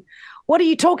thing. What are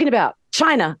you talking about?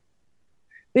 China.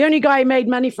 The only guy who made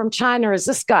money from China is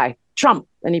this guy, Trump."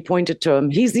 And he pointed to him.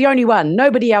 He's the only one.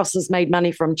 Nobody else has made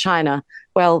money from China.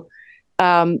 Well,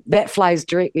 that flies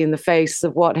directly in the face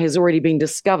of what has already been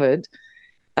discovered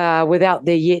without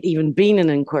there yet even been an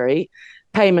inquiry.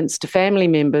 Payments to family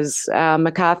members.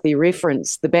 McCarthy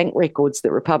referenced the bank records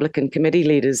that Republican committee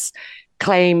leaders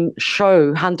claim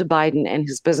show Hunter Biden and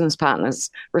his business partners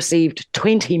received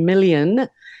 $20 million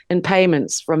in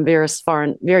payments from various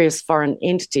foreign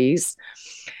entities.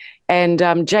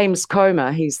 And James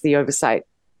Comer, he's the oversight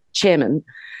chairman,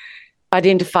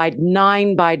 identified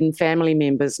 9 Biden family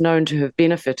members known to have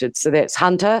benefited. So that's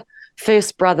Hunter,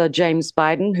 first brother James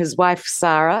Biden, his wife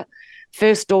Sarah,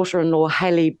 first daughter-in-law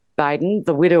Haley Biden,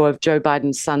 the widow of Joe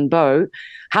Biden's son Beau,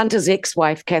 Hunter's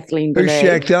ex-wife Kathleen who Bernard.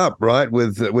 shacked up, right,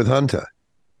 with Hunter.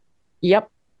 Yep.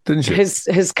 Didn't she?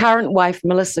 His current wife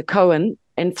Melissa Cohen,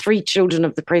 and 3 children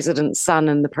of the president's son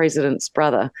and the president's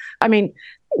brother. I mean,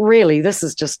 really, this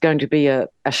is just going to be a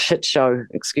shit show,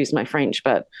 excuse my French,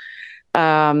 but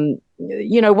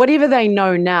whatever they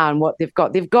know now and what they've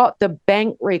got the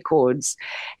bank records,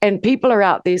 and people are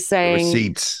out there saying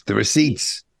the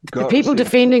receipts. The people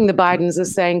defending the Bidens are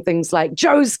saying things like,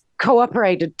 Joe's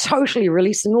cooperated totally,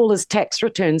 releasing all his tax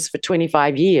returns for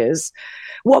 25 years.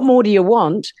 What more do you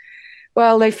want?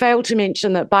 Well, they failed to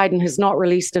mention that Biden has not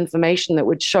released information that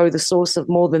would show the source of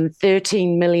more than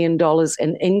 $13 million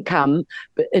in income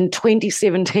in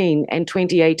 2017 and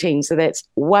 2018. So that's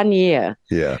 1 year.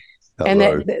 Yeah. And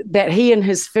that he and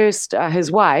his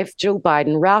wife, Jill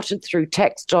Biden, routed through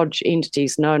tax dodge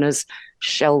entities known as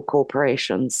shell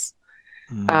corporations.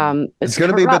 It's going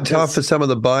to be a bit tough for some of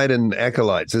the Biden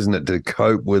acolytes, isn't it, to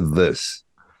cope with this?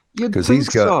 Because he's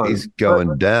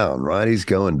going down, right? He's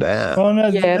going down. Oh, no,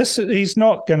 he's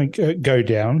not going to go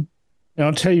down. And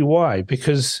I'll tell you why.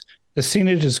 Because the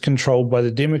Senate is controlled by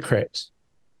the Democrats.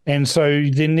 And so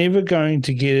they're never going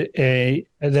to get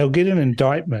they'll get an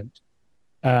indictment.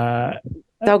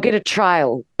 They'll get a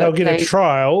trial. They'll get a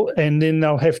trial, and then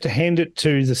they'll have to hand it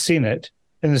to the Senate.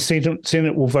 And the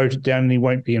Senate will vote it down, and he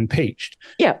won't be impeached.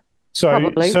 Yeah,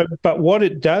 probably. But what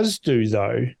it does do,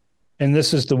 though, and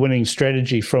this is the winning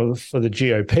strategy for the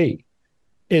GOP,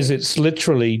 is it's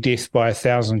literally death by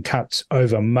 1,000 cuts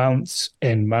over months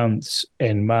and months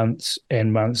and months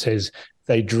and months as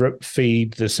they drip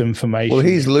feed this information. Well,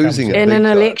 he's losing it in an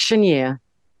election year.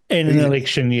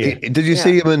 Did you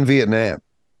see him in Vietnam?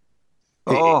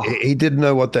 He didn't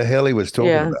know what the hell he was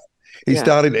talking about. He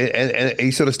started and he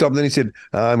sort of stopped. And then he said,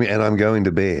 and I'm going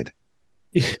to bed.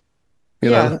 You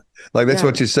know, like that's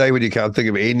what you say when you can't think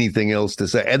of anything else to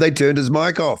say. And they turned his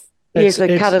mic off. Yes,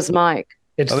 they cut his mic.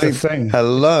 It's the thing.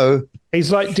 Hello.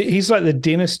 He's like the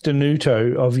Dennis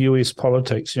Denuto of US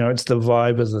politics. You know, it's the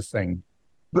vibe of the thing.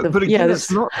 But again, it's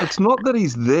not that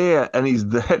he's there and he's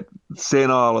that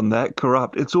senile and that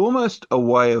corrupt. It's almost a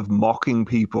way of mocking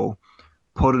people,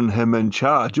 putting him in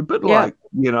charge. A bit like,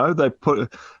 they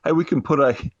put, hey, we can put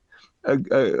a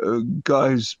guy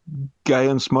who's gay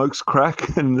and smokes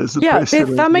crack, and there's they're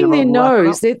thumbing their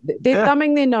nose. They're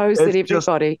thumbing their nose at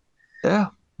everybody.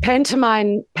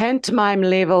 Pantomime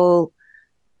level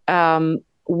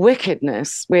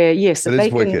wickedness. Where if they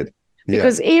can, wicked.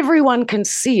 Because everyone can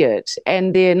see it,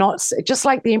 and they're not just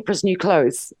like the Emperor's New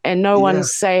Clothes, and no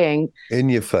one's saying in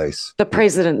your face the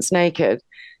president's naked.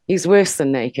 He's worse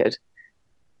than naked.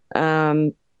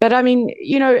 But I mean,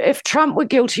 if Trump were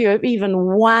guilty of even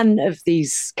one of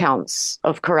these counts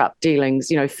of corrupt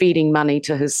dealings, feeding money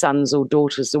to his sons or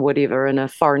daughters or whatever in a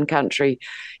foreign country,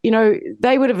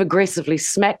 they would have aggressively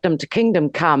smacked him to kingdom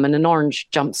come in an orange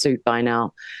jumpsuit by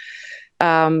now.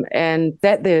 And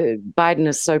that the Biden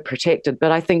is so protected.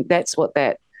 But I think that's what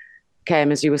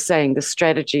Cam, as you were saying, the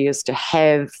strategy is to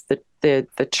have the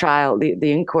trial,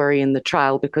 the inquiry and the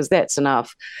trial, because that's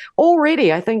enough.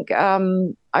 Already, I think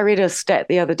I read a stat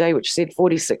the other day which said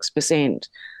 46%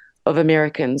 of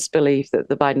Americans believe that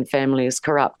the Biden family is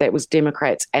corrupt. That was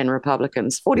Democrats and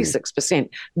Republicans. 46%.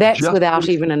 That's just without 46%.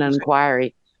 Even an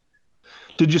inquiry.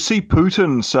 Did you see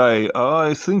Putin say,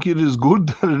 I think it is good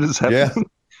that it is happening?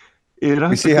 Yeah.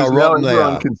 We see how rotten they are.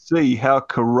 Everyone can see how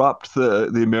corrupt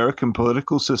the American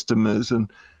political system is, and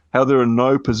how they're in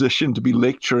no position to be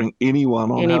lecturing anyone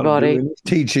on anybody. How to do anything.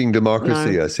 Teaching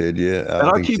democracy, no. I said, yeah. And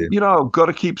I keep, I've got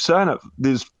to keep saying it.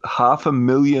 There's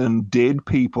 500,000 dead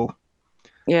people.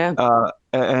 Yeah.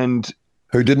 And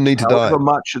who didn't need to die. However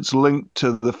much it's linked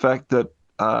to the fact that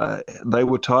they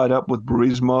were tied up with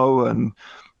Burisma, and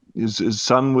his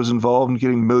son was involved in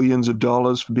getting millions of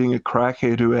dollars for being a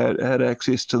crackhead who had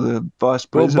access to the vice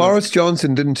president. Well, Boris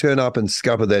Johnson didn't turn up and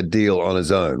scupper that deal on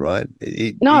his own, right?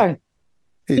 No.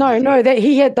 That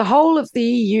he had the whole of the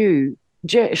EU,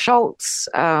 Schultz,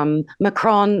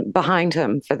 Macron behind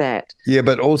him for that. Yeah,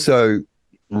 but also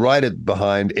right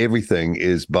behind everything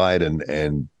is Biden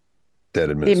and that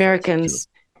administration. The Americans.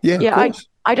 Yeah.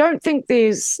 I don't think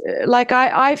there's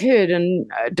I've heard in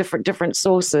different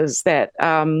sources that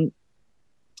the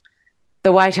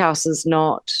White House is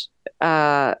not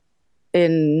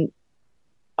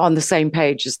on the same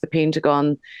page as the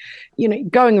Pentagon,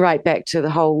 going right back to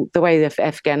the way that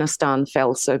Afghanistan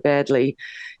fell so badly.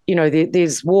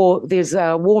 There's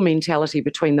a war mentality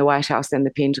between the White House and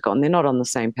the Pentagon. They're not on the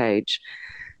same page.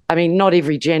 I mean, not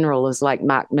every general is like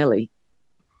Mark Milley,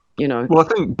 Well, I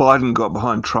think Biden got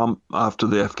behind Trump after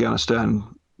the Afghanistan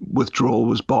withdrawal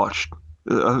was botched.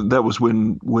 That was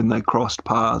when they crossed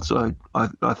paths. I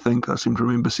think I seem to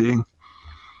remember seeing.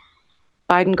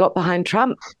 Biden got behind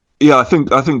Trump. Yeah, I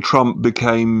think Trump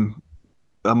became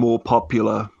a more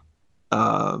popular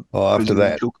after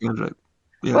that candidate.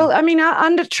 Yeah. Well, I mean,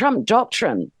 under Trump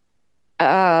doctrine,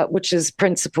 which is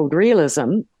principled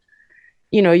realism,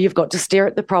 you've got to stare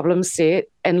at the problem set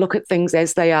and look at things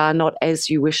as they are, not as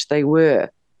you wish they were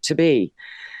to be.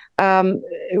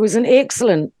 It was an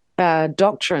excellent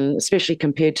doctrine, especially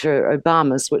compared to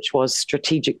Obama's, which was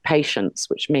strategic patience,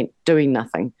 which meant doing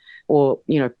nothing or,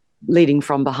 leading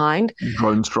from behind.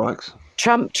 Drone strikes.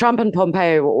 Trump and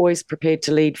Pompeo were always prepared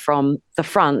to lead from the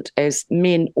front, as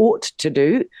men ought to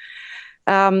do.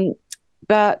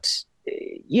 But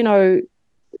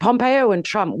Pompeo and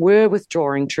Trump were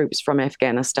withdrawing troops from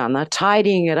Afghanistan. They're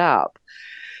tidying it up,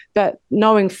 but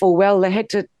knowing full well they had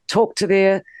to talk to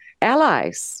their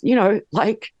allies,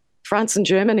 like France and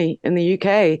Germany and the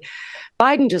UK.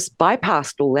 Biden just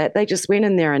bypassed all that. They just went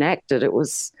in there and acted. It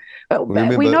was...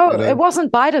 we know it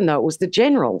wasn't Biden, though. It was the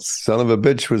generals. Son of a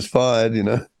bitch was fired,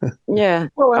 Yeah.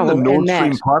 Well, and the Nord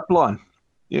Stream pipeline.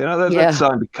 That's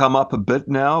starting to come up a bit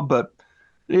now, but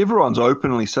everyone's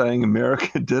openly saying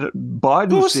America did it. Biden Of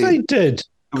course they did.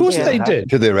 Of course they did.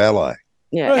 To their ally.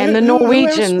 Yeah, and the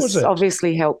Norwegians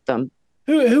obviously helped them.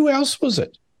 Who else was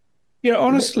it?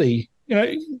 Honestly,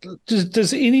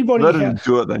 does anybody... They didn't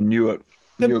do it, they knew it.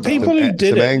 The people who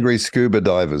did it... Some angry scuba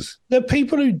divers. The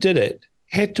people who did it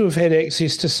had to have had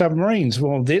access to submarines.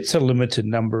 Well, that's a limited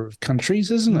number of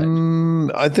countries, isn't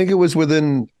it? I think it was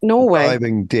within Norway.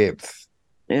 Diving depth.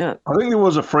 Yeah. I think there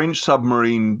was a French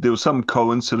submarine. There was some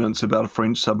coincidence about a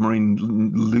French submarine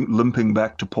limping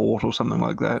back to port or something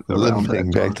like that.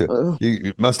 Limping back to...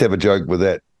 You must have a joke with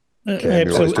that.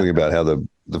 You're always talking about how the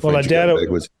French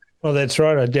backwards. Well, that's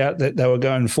right. I doubt that they were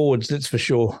going forwards, that's for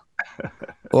sure.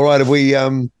 All right. Have we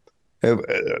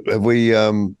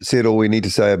said all we need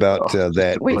to say about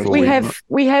that?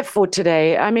 We have for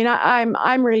today. I mean,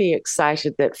 I'm really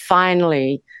excited that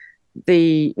finally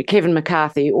the Kevin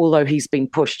McCarthy, although he's been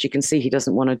pushed, you can see he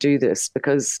doesn't want to do this,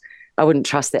 because I wouldn't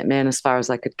trust that man as far as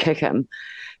I could kick him.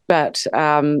 But,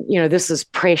 this is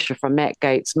pressure from Matt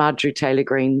Gaetz, Marjorie Taylor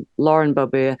Greene, Lauren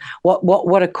Boebert,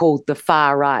 what are called the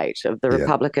far right of the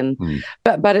Republican.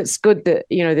 But it's good that,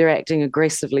 they're acting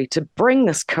aggressively to bring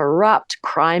this corrupt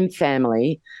crime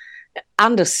family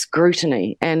under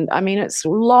scrutiny. And, I mean, it's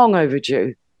long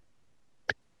overdue.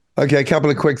 Okay, a couple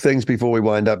of quick things before we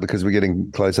wind up, because we're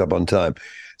getting close up on time.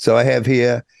 So I have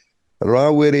here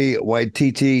Rawiri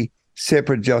Waititi,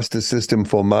 separate justice system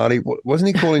for Marty. Wasn't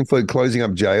he calling for closing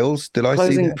up jails? Did I see that?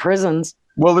 Closing prisons.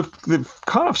 Well, they've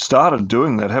kind of started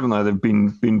doing that, haven't they? They've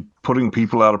been putting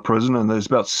people out of prison, and there's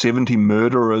about 70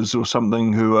 murderers or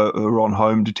something who are on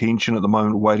home detention at the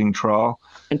moment awaiting trial.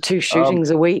 And 2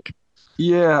 shootings a week.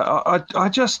 Yeah,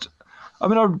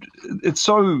 it's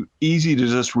so easy to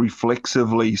just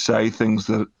reflexively say things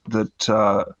that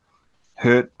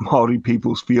hurt Māori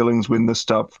people's feelings when this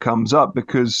stuff comes up,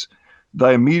 because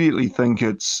they immediately think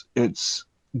it's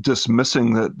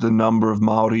dismissing that the number of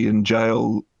Māori in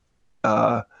jail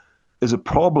is a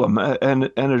problem, and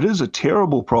it is a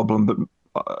terrible problem, but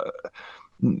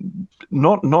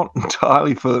not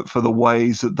entirely for the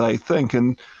ways that they think.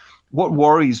 And what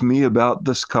worries me about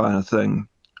this kind of thing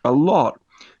a lot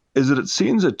is that it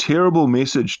sends a terrible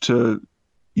message to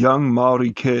young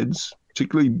Māori kids,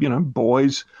 particularly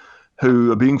boys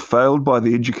who are being failed by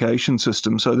the education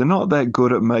system. So they're not that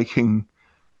good at making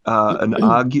they're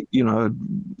not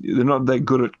that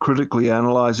good at critically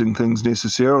analyzing things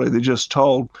necessarily. They're just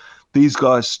told, these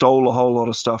guys stole a whole lot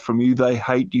of stuff from you. They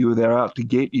hate you. They're out to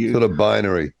get you. Sort of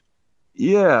binary.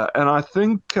 Yeah, and I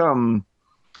think, I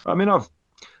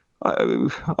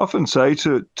often say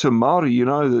to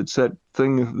Māori, it's that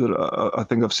thing that I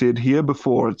think I've said here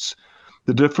before. It's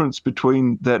the difference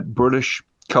between that British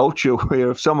culture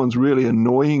where if someone's really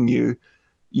annoying you,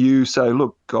 you say,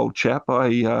 look, old chap, I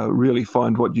really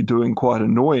find what you're doing quite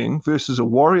annoying, versus a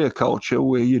warrior culture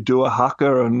where you do a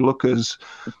haka and look as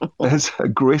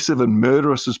aggressive and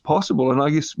murderous as possible. And I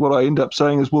guess what I end up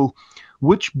saying is, well,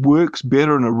 which works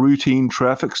better in a routine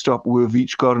traffic stop where we've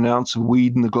each got an ounce of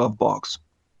weed in the glove box?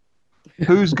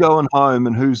 Who's going home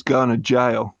and who's going to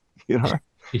jail? I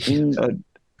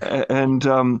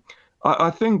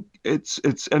think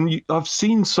it's and I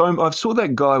saw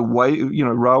that guy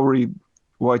Rauri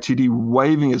Waititi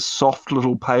waving his soft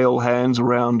little pale hands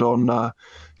around on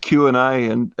Q&A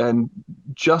and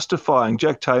justifying.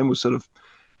 Jack Tame was sort of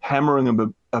hammering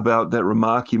him about that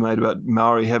remark he made about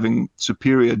Maori having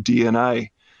superior DNA.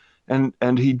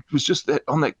 And he was just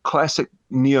on that classic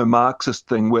neo-Marxist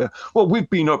thing where, well, we've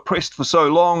been oppressed for so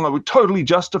long, we're totally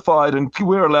justified, and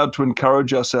we're allowed to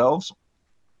encourage ourselves.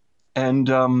 And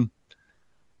I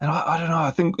don't know,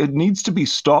 I think it needs to be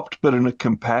stopped, but in a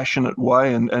compassionate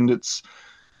way. And it's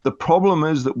the problem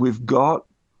is that we've got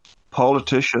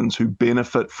politicians who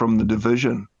benefit from the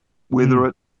division, whether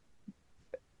it,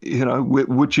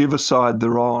 whichever side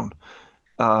they're on.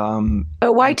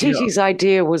 But Waititi's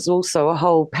idea was also a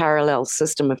whole parallel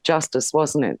system of justice,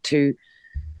 wasn't it? To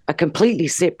a completely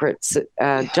separate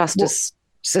justice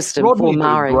system Rodney for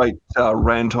Maori. Did a great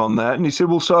rant on that, and he said,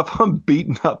 well, so if I'm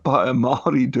beaten up by a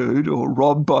Māori dude or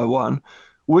robbed by one,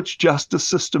 which justice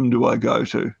system do I go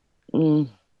to?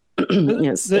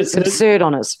 Yes, it's absurd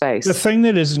on its face. The thing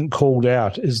that isn't called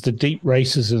out is the deep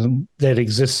racism that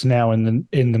exists now in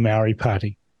the Maori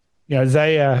Party.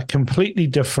 They are completely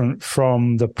different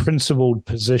from the principled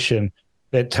position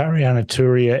that Tariana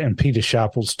Turia and Peter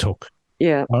Sharples took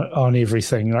on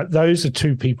everything. Like, those are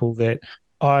two people that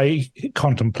I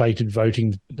contemplated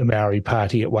voting the Maori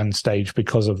Party at one stage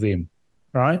because of them,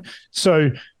 right?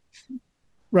 So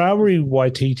Rauri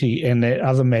Waititi and that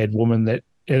other mad woman that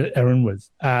are in with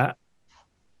are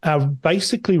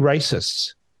basically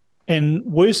racists. And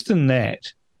worse than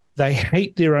that, they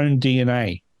hate their own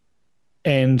DNA.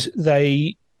 And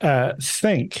they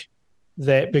think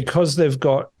that because they've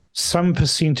got some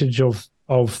percentage of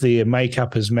their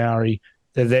makeup as Maori,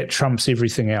 that trumps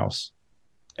everything else,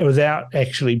 without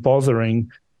actually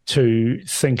bothering to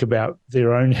think about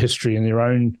their own history and their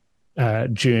own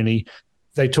journey.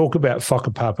 They talk about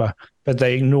whakapapa, but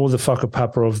they ignore the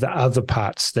whakapapa of the other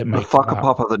parts that make the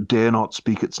whakapapa that dare not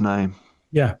speak its name.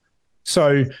 Yeah.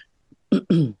 So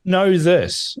know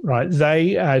this, right?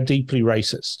 They are deeply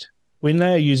racist. When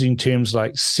they are using terms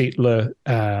like settler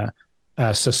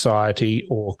society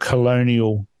or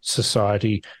colonial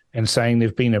society and saying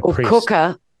they've been oppressed. Or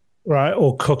cooker. Right,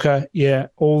 or cooker, yeah,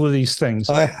 all of these things.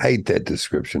 I hate that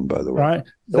description, by the way.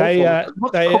 Right,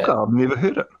 What's cooker? I've never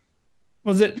heard it.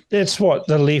 Well, that's what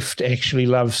the left actually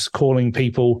loves calling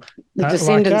people. The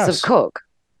descendants like of Cook.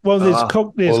 Well, there's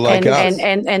Cook, there's like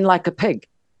and like a pig.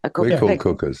 We call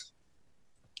cookers.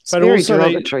 It's very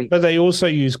derogatory. But they also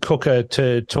use cooker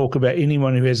to talk about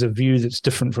anyone who has a view that's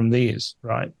different from theirs,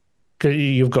 right? Because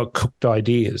you've got cooked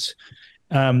ideas.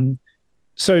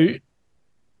 So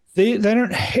they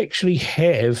don't actually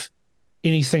have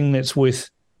anything that's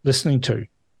worth listening to,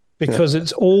 because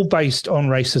it's all based on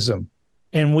racism.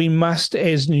 And we must,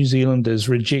 as New Zealanders,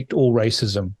 reject all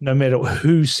racism, no matter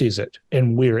who says it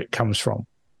and where it comes from,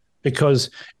 because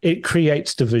it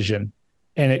creates division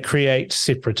and it creates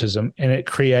separatism and it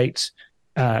creates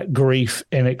grief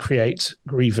and it creates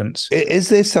grievance. Is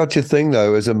there such a thing,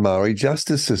 though, as a Maori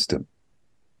justice system?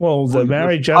 Well, the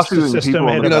Maori justice system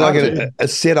had like a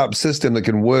set-up system that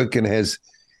can work and has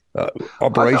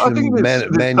operation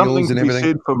manuals and everything.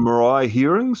 Said for Maori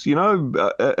hearings, and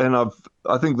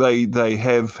I think they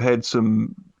have had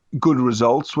some good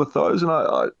results with those, and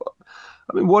I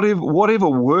mean whatever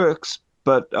works,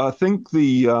 but I think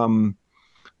the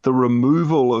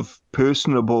removal of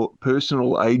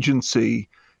personal agency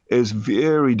is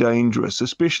very dangerous,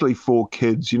 especially for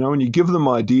kids. When you give them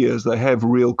ideas, they have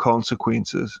real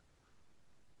consequences.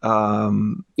 Yeah,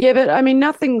 but I mean,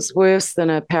 nothing's worse than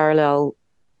a parallel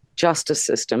justice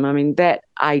system. I mean, that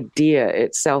idea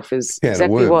itself is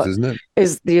exactly what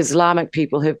is the Islamic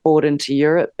people have brought into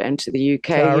Europe and to the UK,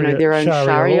 their own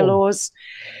Sharia laws.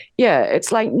 Yeah,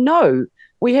 it's like, no,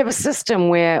 we have a system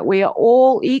where we are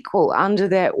all equal under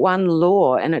that one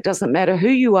law, and it doesn't matter who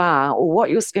you are or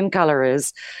what your skin color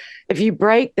is. If you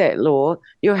break that law,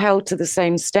 you're held to the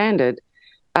same standard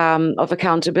of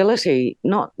accountability,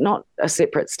 not a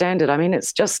separate standard. I mean,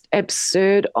 it's just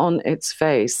absurd on its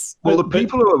face. Well, the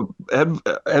people who are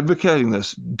advocating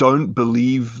this don't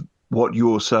believe what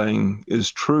you're saying is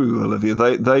true, Olivia.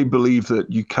 They believe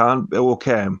that you can't be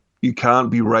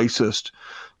racist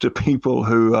to people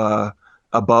who are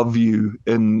above you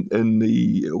in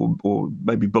the or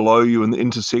maybe below you in the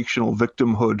intersectional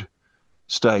victimhood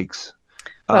stakes.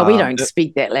 Well, we don't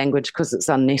speak that language because it's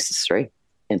unnecessary.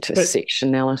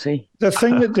 Intersectionality. The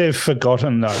thing that they've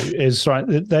forgotten, though, is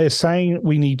that they're saying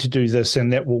we need to do this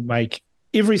and that will make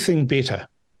everything better.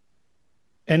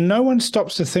 And no one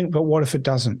stops to think, but what if it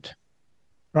doesn't?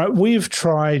 Right? We've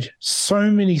tried so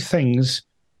many things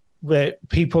that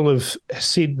people have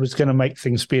said was going to make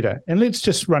things better. And let's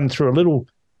just run through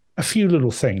a few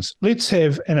little things. Let's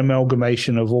have an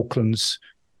amalgamation of Auckland's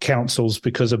councils,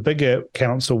 because a bigger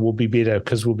council will be better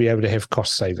because we'll be able to have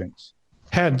cost savings.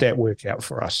 How'd that work out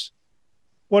for us?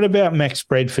 What about Max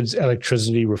Bradford's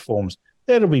electricity reforms?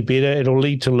 That'll be better. It'll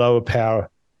lead to lower power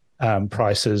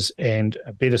prices and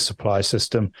a better supply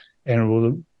system, and it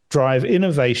will drive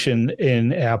innovation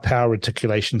in our power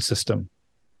reticulation system.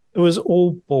 It was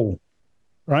all bull,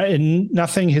 right? And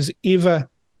nothing has ever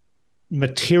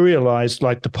materialized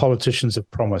like the politicians have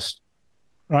promised,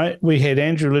 right? We had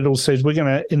Andrew Little says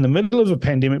in the middle of a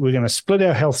pandemic, we're going to split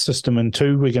our health system in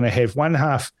two. We're going to have one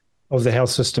half of the health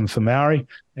system for Maori,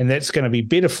 and that's going to be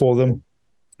better for them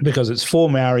because it's for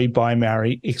Maori, by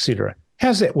Maori, etc.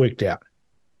 How's that worked out?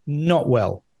 Not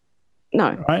well.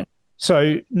 No. Right?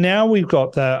 So now we've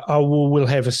got we'll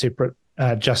have a separate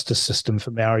justice system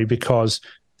for Maori because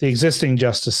the existing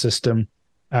justice system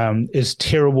is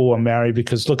terrible on Maori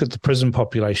because look at the prison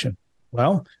population.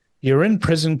 Well, you're in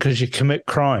prison because you commit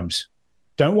crimes.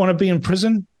 Don't want to be in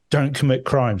prison? Don't commit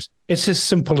crimes. It's as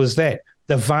simple as that.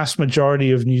 The vast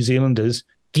majority of New Zealanders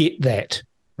get that,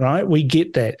 right? We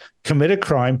get that. Commit a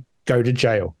crime, go to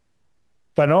jail.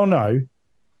 But oh no,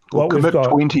 what we've got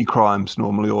 20 crimes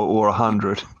normally or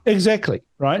 100. Exactly,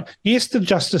 right? Yes, the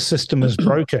justice system is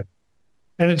broken.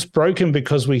 And it's broken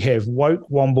because we have woke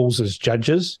wombles as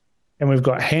judges, and we've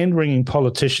got hand-wringing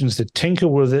politicians that tinker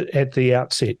with it at the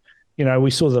outset.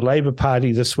 We saw the Labour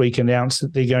Party this week announce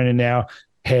that they're going to now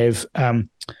have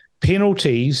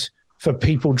penalties for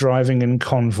people driving in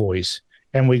convoys,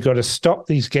 and we've got to stop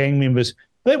these gang members.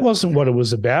 That wasn't what it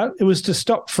was about. It was to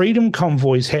stop freedom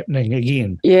convoys happening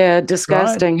again. Yeah,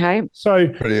 disgusting, right? Hey? So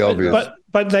pretty obvious.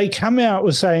 But they come out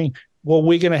with saying, well,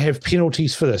 we're going to have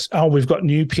penalties for this. Oh, we've got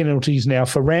new penalties now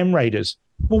for ram raiders.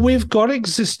 Well, we've got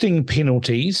existing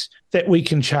penalties that we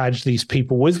can charge these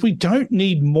people with. We don't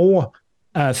need more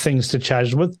things to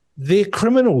charge them with. They're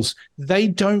criminals. They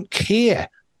don't care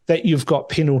that you've got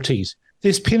penalties.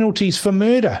 There's penalties for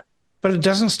murder, but it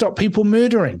doesn't stop people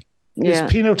murdering.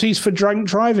 There's penalties for drunk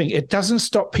driving. It doesn't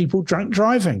stop people drunk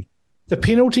driving. The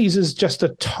penalties is just a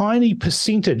tiny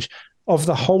percentage of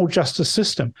the whole justice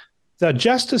system. The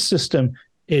justice system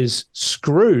is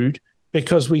screwed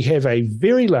because we have a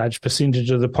very large percentage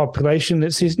of the population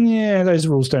that says, yeah, those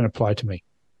rules don't apply to me.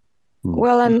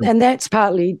 Well, and that's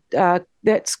partly,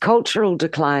 that's cultural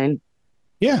decline.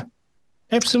 Yeah.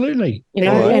 Absolutely.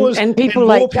 And people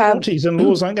like penalties and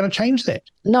laws aren't going to change that.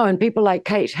 No, and people like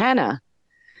Kate Hanna,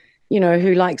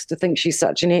 who likes to think she's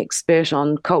such an expert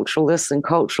on cultural this and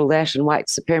cultural that and white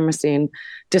supremacy and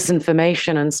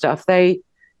disinformation and stuff.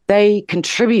 They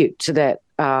contribute to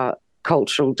that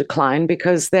cultural decline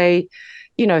because they,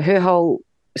 her whole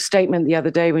statement the other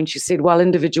day when she said, while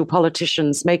individual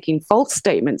politicians making false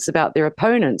statements about their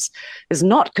opponents is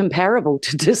not comparable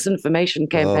to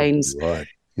disinformation campaigns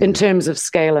in terms of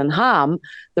scale and harm,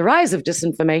 the rise of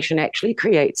disinformation actually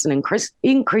creates an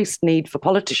increased need for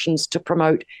politicians to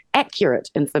promote accurate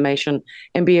information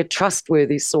and be a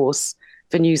trustworthy source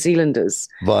for New Zealanders.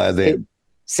 Via them.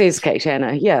 Says Kate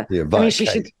Anna, yeah. Via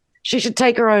Kate. She should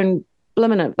take her own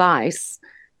blimmin' advice,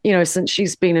 since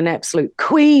she's been an absolute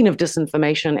queen of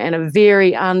disinformation and a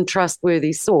very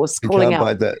untrustworthy source. You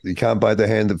can't buy the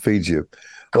hand that feeds you.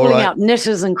 Calling out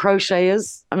knitters and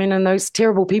crocheters. And those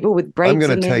terrible people with braids in their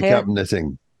hair. I'm going to take up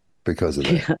knitting because of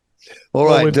that. Yeah. All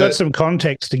right. We've got some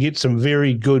contacts to get some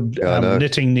very good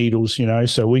knitting needles,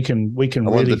 so we can I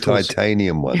want the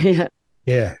titanium one.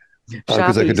 Yeah.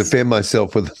 Because I could defend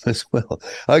myself with them as well.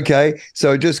 Okay,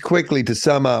 so just quickly to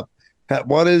sum up,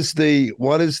 what is the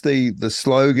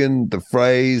slogan, the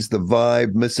phrase, the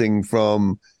vibe missing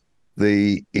from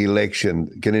the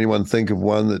election? Can anyone think of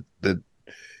one that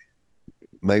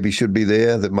maybe should be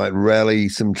there, that might rally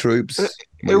some troops?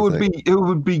 It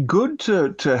would be good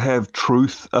to have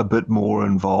truth a bit more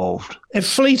involved. It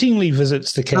fleetingly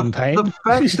visits the campaign. The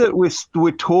fact that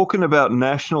we're talking about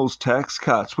Nationals tax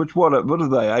cuts, which what are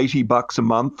they, $80 a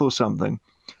month or something?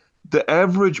 The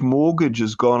average mortgage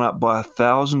has gone up by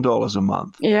 $1,000 a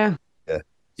month. Yeah.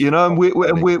 And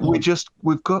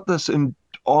we've got this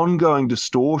ongoing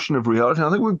distortion of reality. I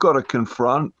think we've got to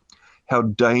confront how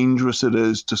dangerous it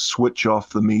is to switch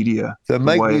off the media. So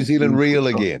make New Zealand real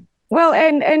again. Well,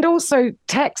 and also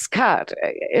tax cut.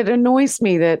 It annoys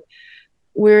me that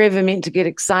we're ever meant to get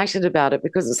excited about it,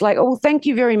 because it's like, oh, thank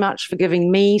you very much for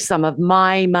giving me some of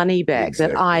my money back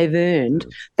that I've earned.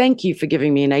 Thank you for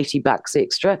giving me an $80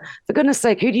 extra. For goodness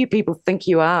sake, who do you people think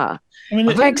you are?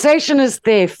 Taxation is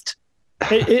theft.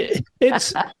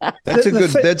 That's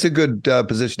a good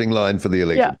positioning line for the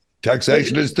election. Yeah.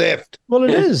 Taxation is theft. Well, it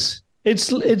is.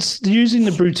 It's using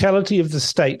the brutality of the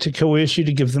state to coerce you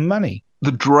to give them money.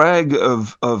 The drag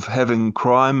of having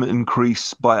crime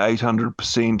increase by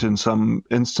 800% in some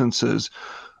instances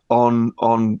on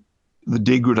the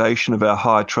degradation of our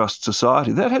high trust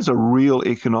society, that has a real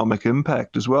economic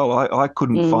impact as well. I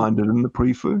couldn't find it in the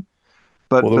pre-fu.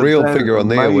 But the real figure on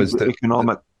there was that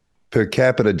economic per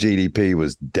capita GDP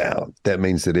was down. That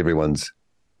means that everyone's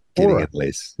getting it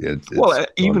less.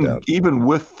 Even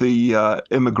with the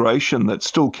immigration, that's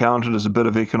still counted as a bit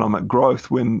of economic growth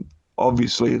when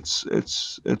obviously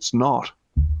it's not.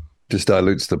 Just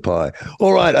dilutes the pie.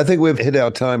 All right, I think we've hit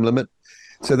our time limit.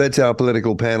 So that's our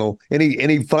political panel.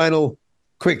 Any final,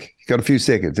 quick, got a few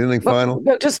seconds. Anything final?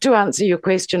 Just to answer your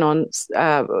question on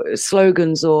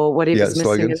slogans or whatever's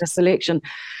missing in this election,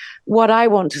 what I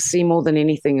want to see more than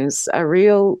anything is a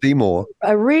real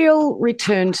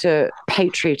return to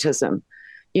patriotism.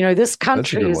 This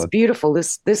country is beautiful.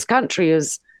 This country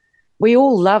is, we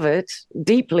all love it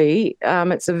deeply.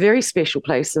 It's a very special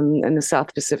place in the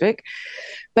South Pacific.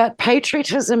 But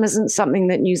patriotism isn't something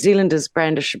that New Zealanders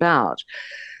brandish about.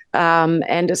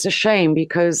 And it's a shame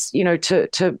because,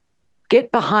 to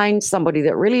get behind somebody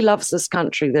that really loves this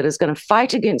country, that is going to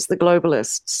fight against the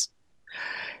globalists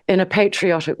in a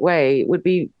patriotic way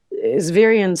is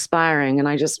very inspiring. And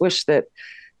I just wish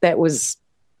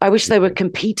I wish they were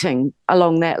competing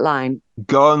along that line.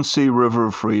 Go and see River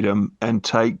of Freedom and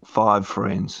take 5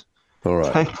 friends. All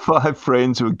right. Take 5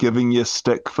 friends who are giving you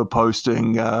stick for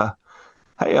posting, hey,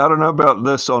 I don't know about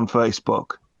this on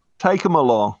Facebook. Take them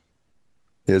along.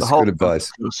 Yes, good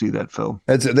advice. You'll see that film.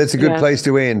 That's a good place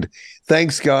to end.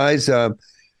 Thanks, guys.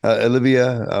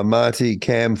 Olivia, Marty,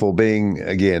 Cam, for being,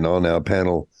 again, on our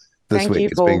panel this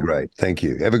week. It's been great. Thank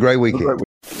you. Have a great weekend.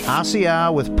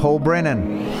 RCR with Paul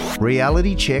Brennan,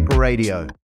 Reality Check Radio.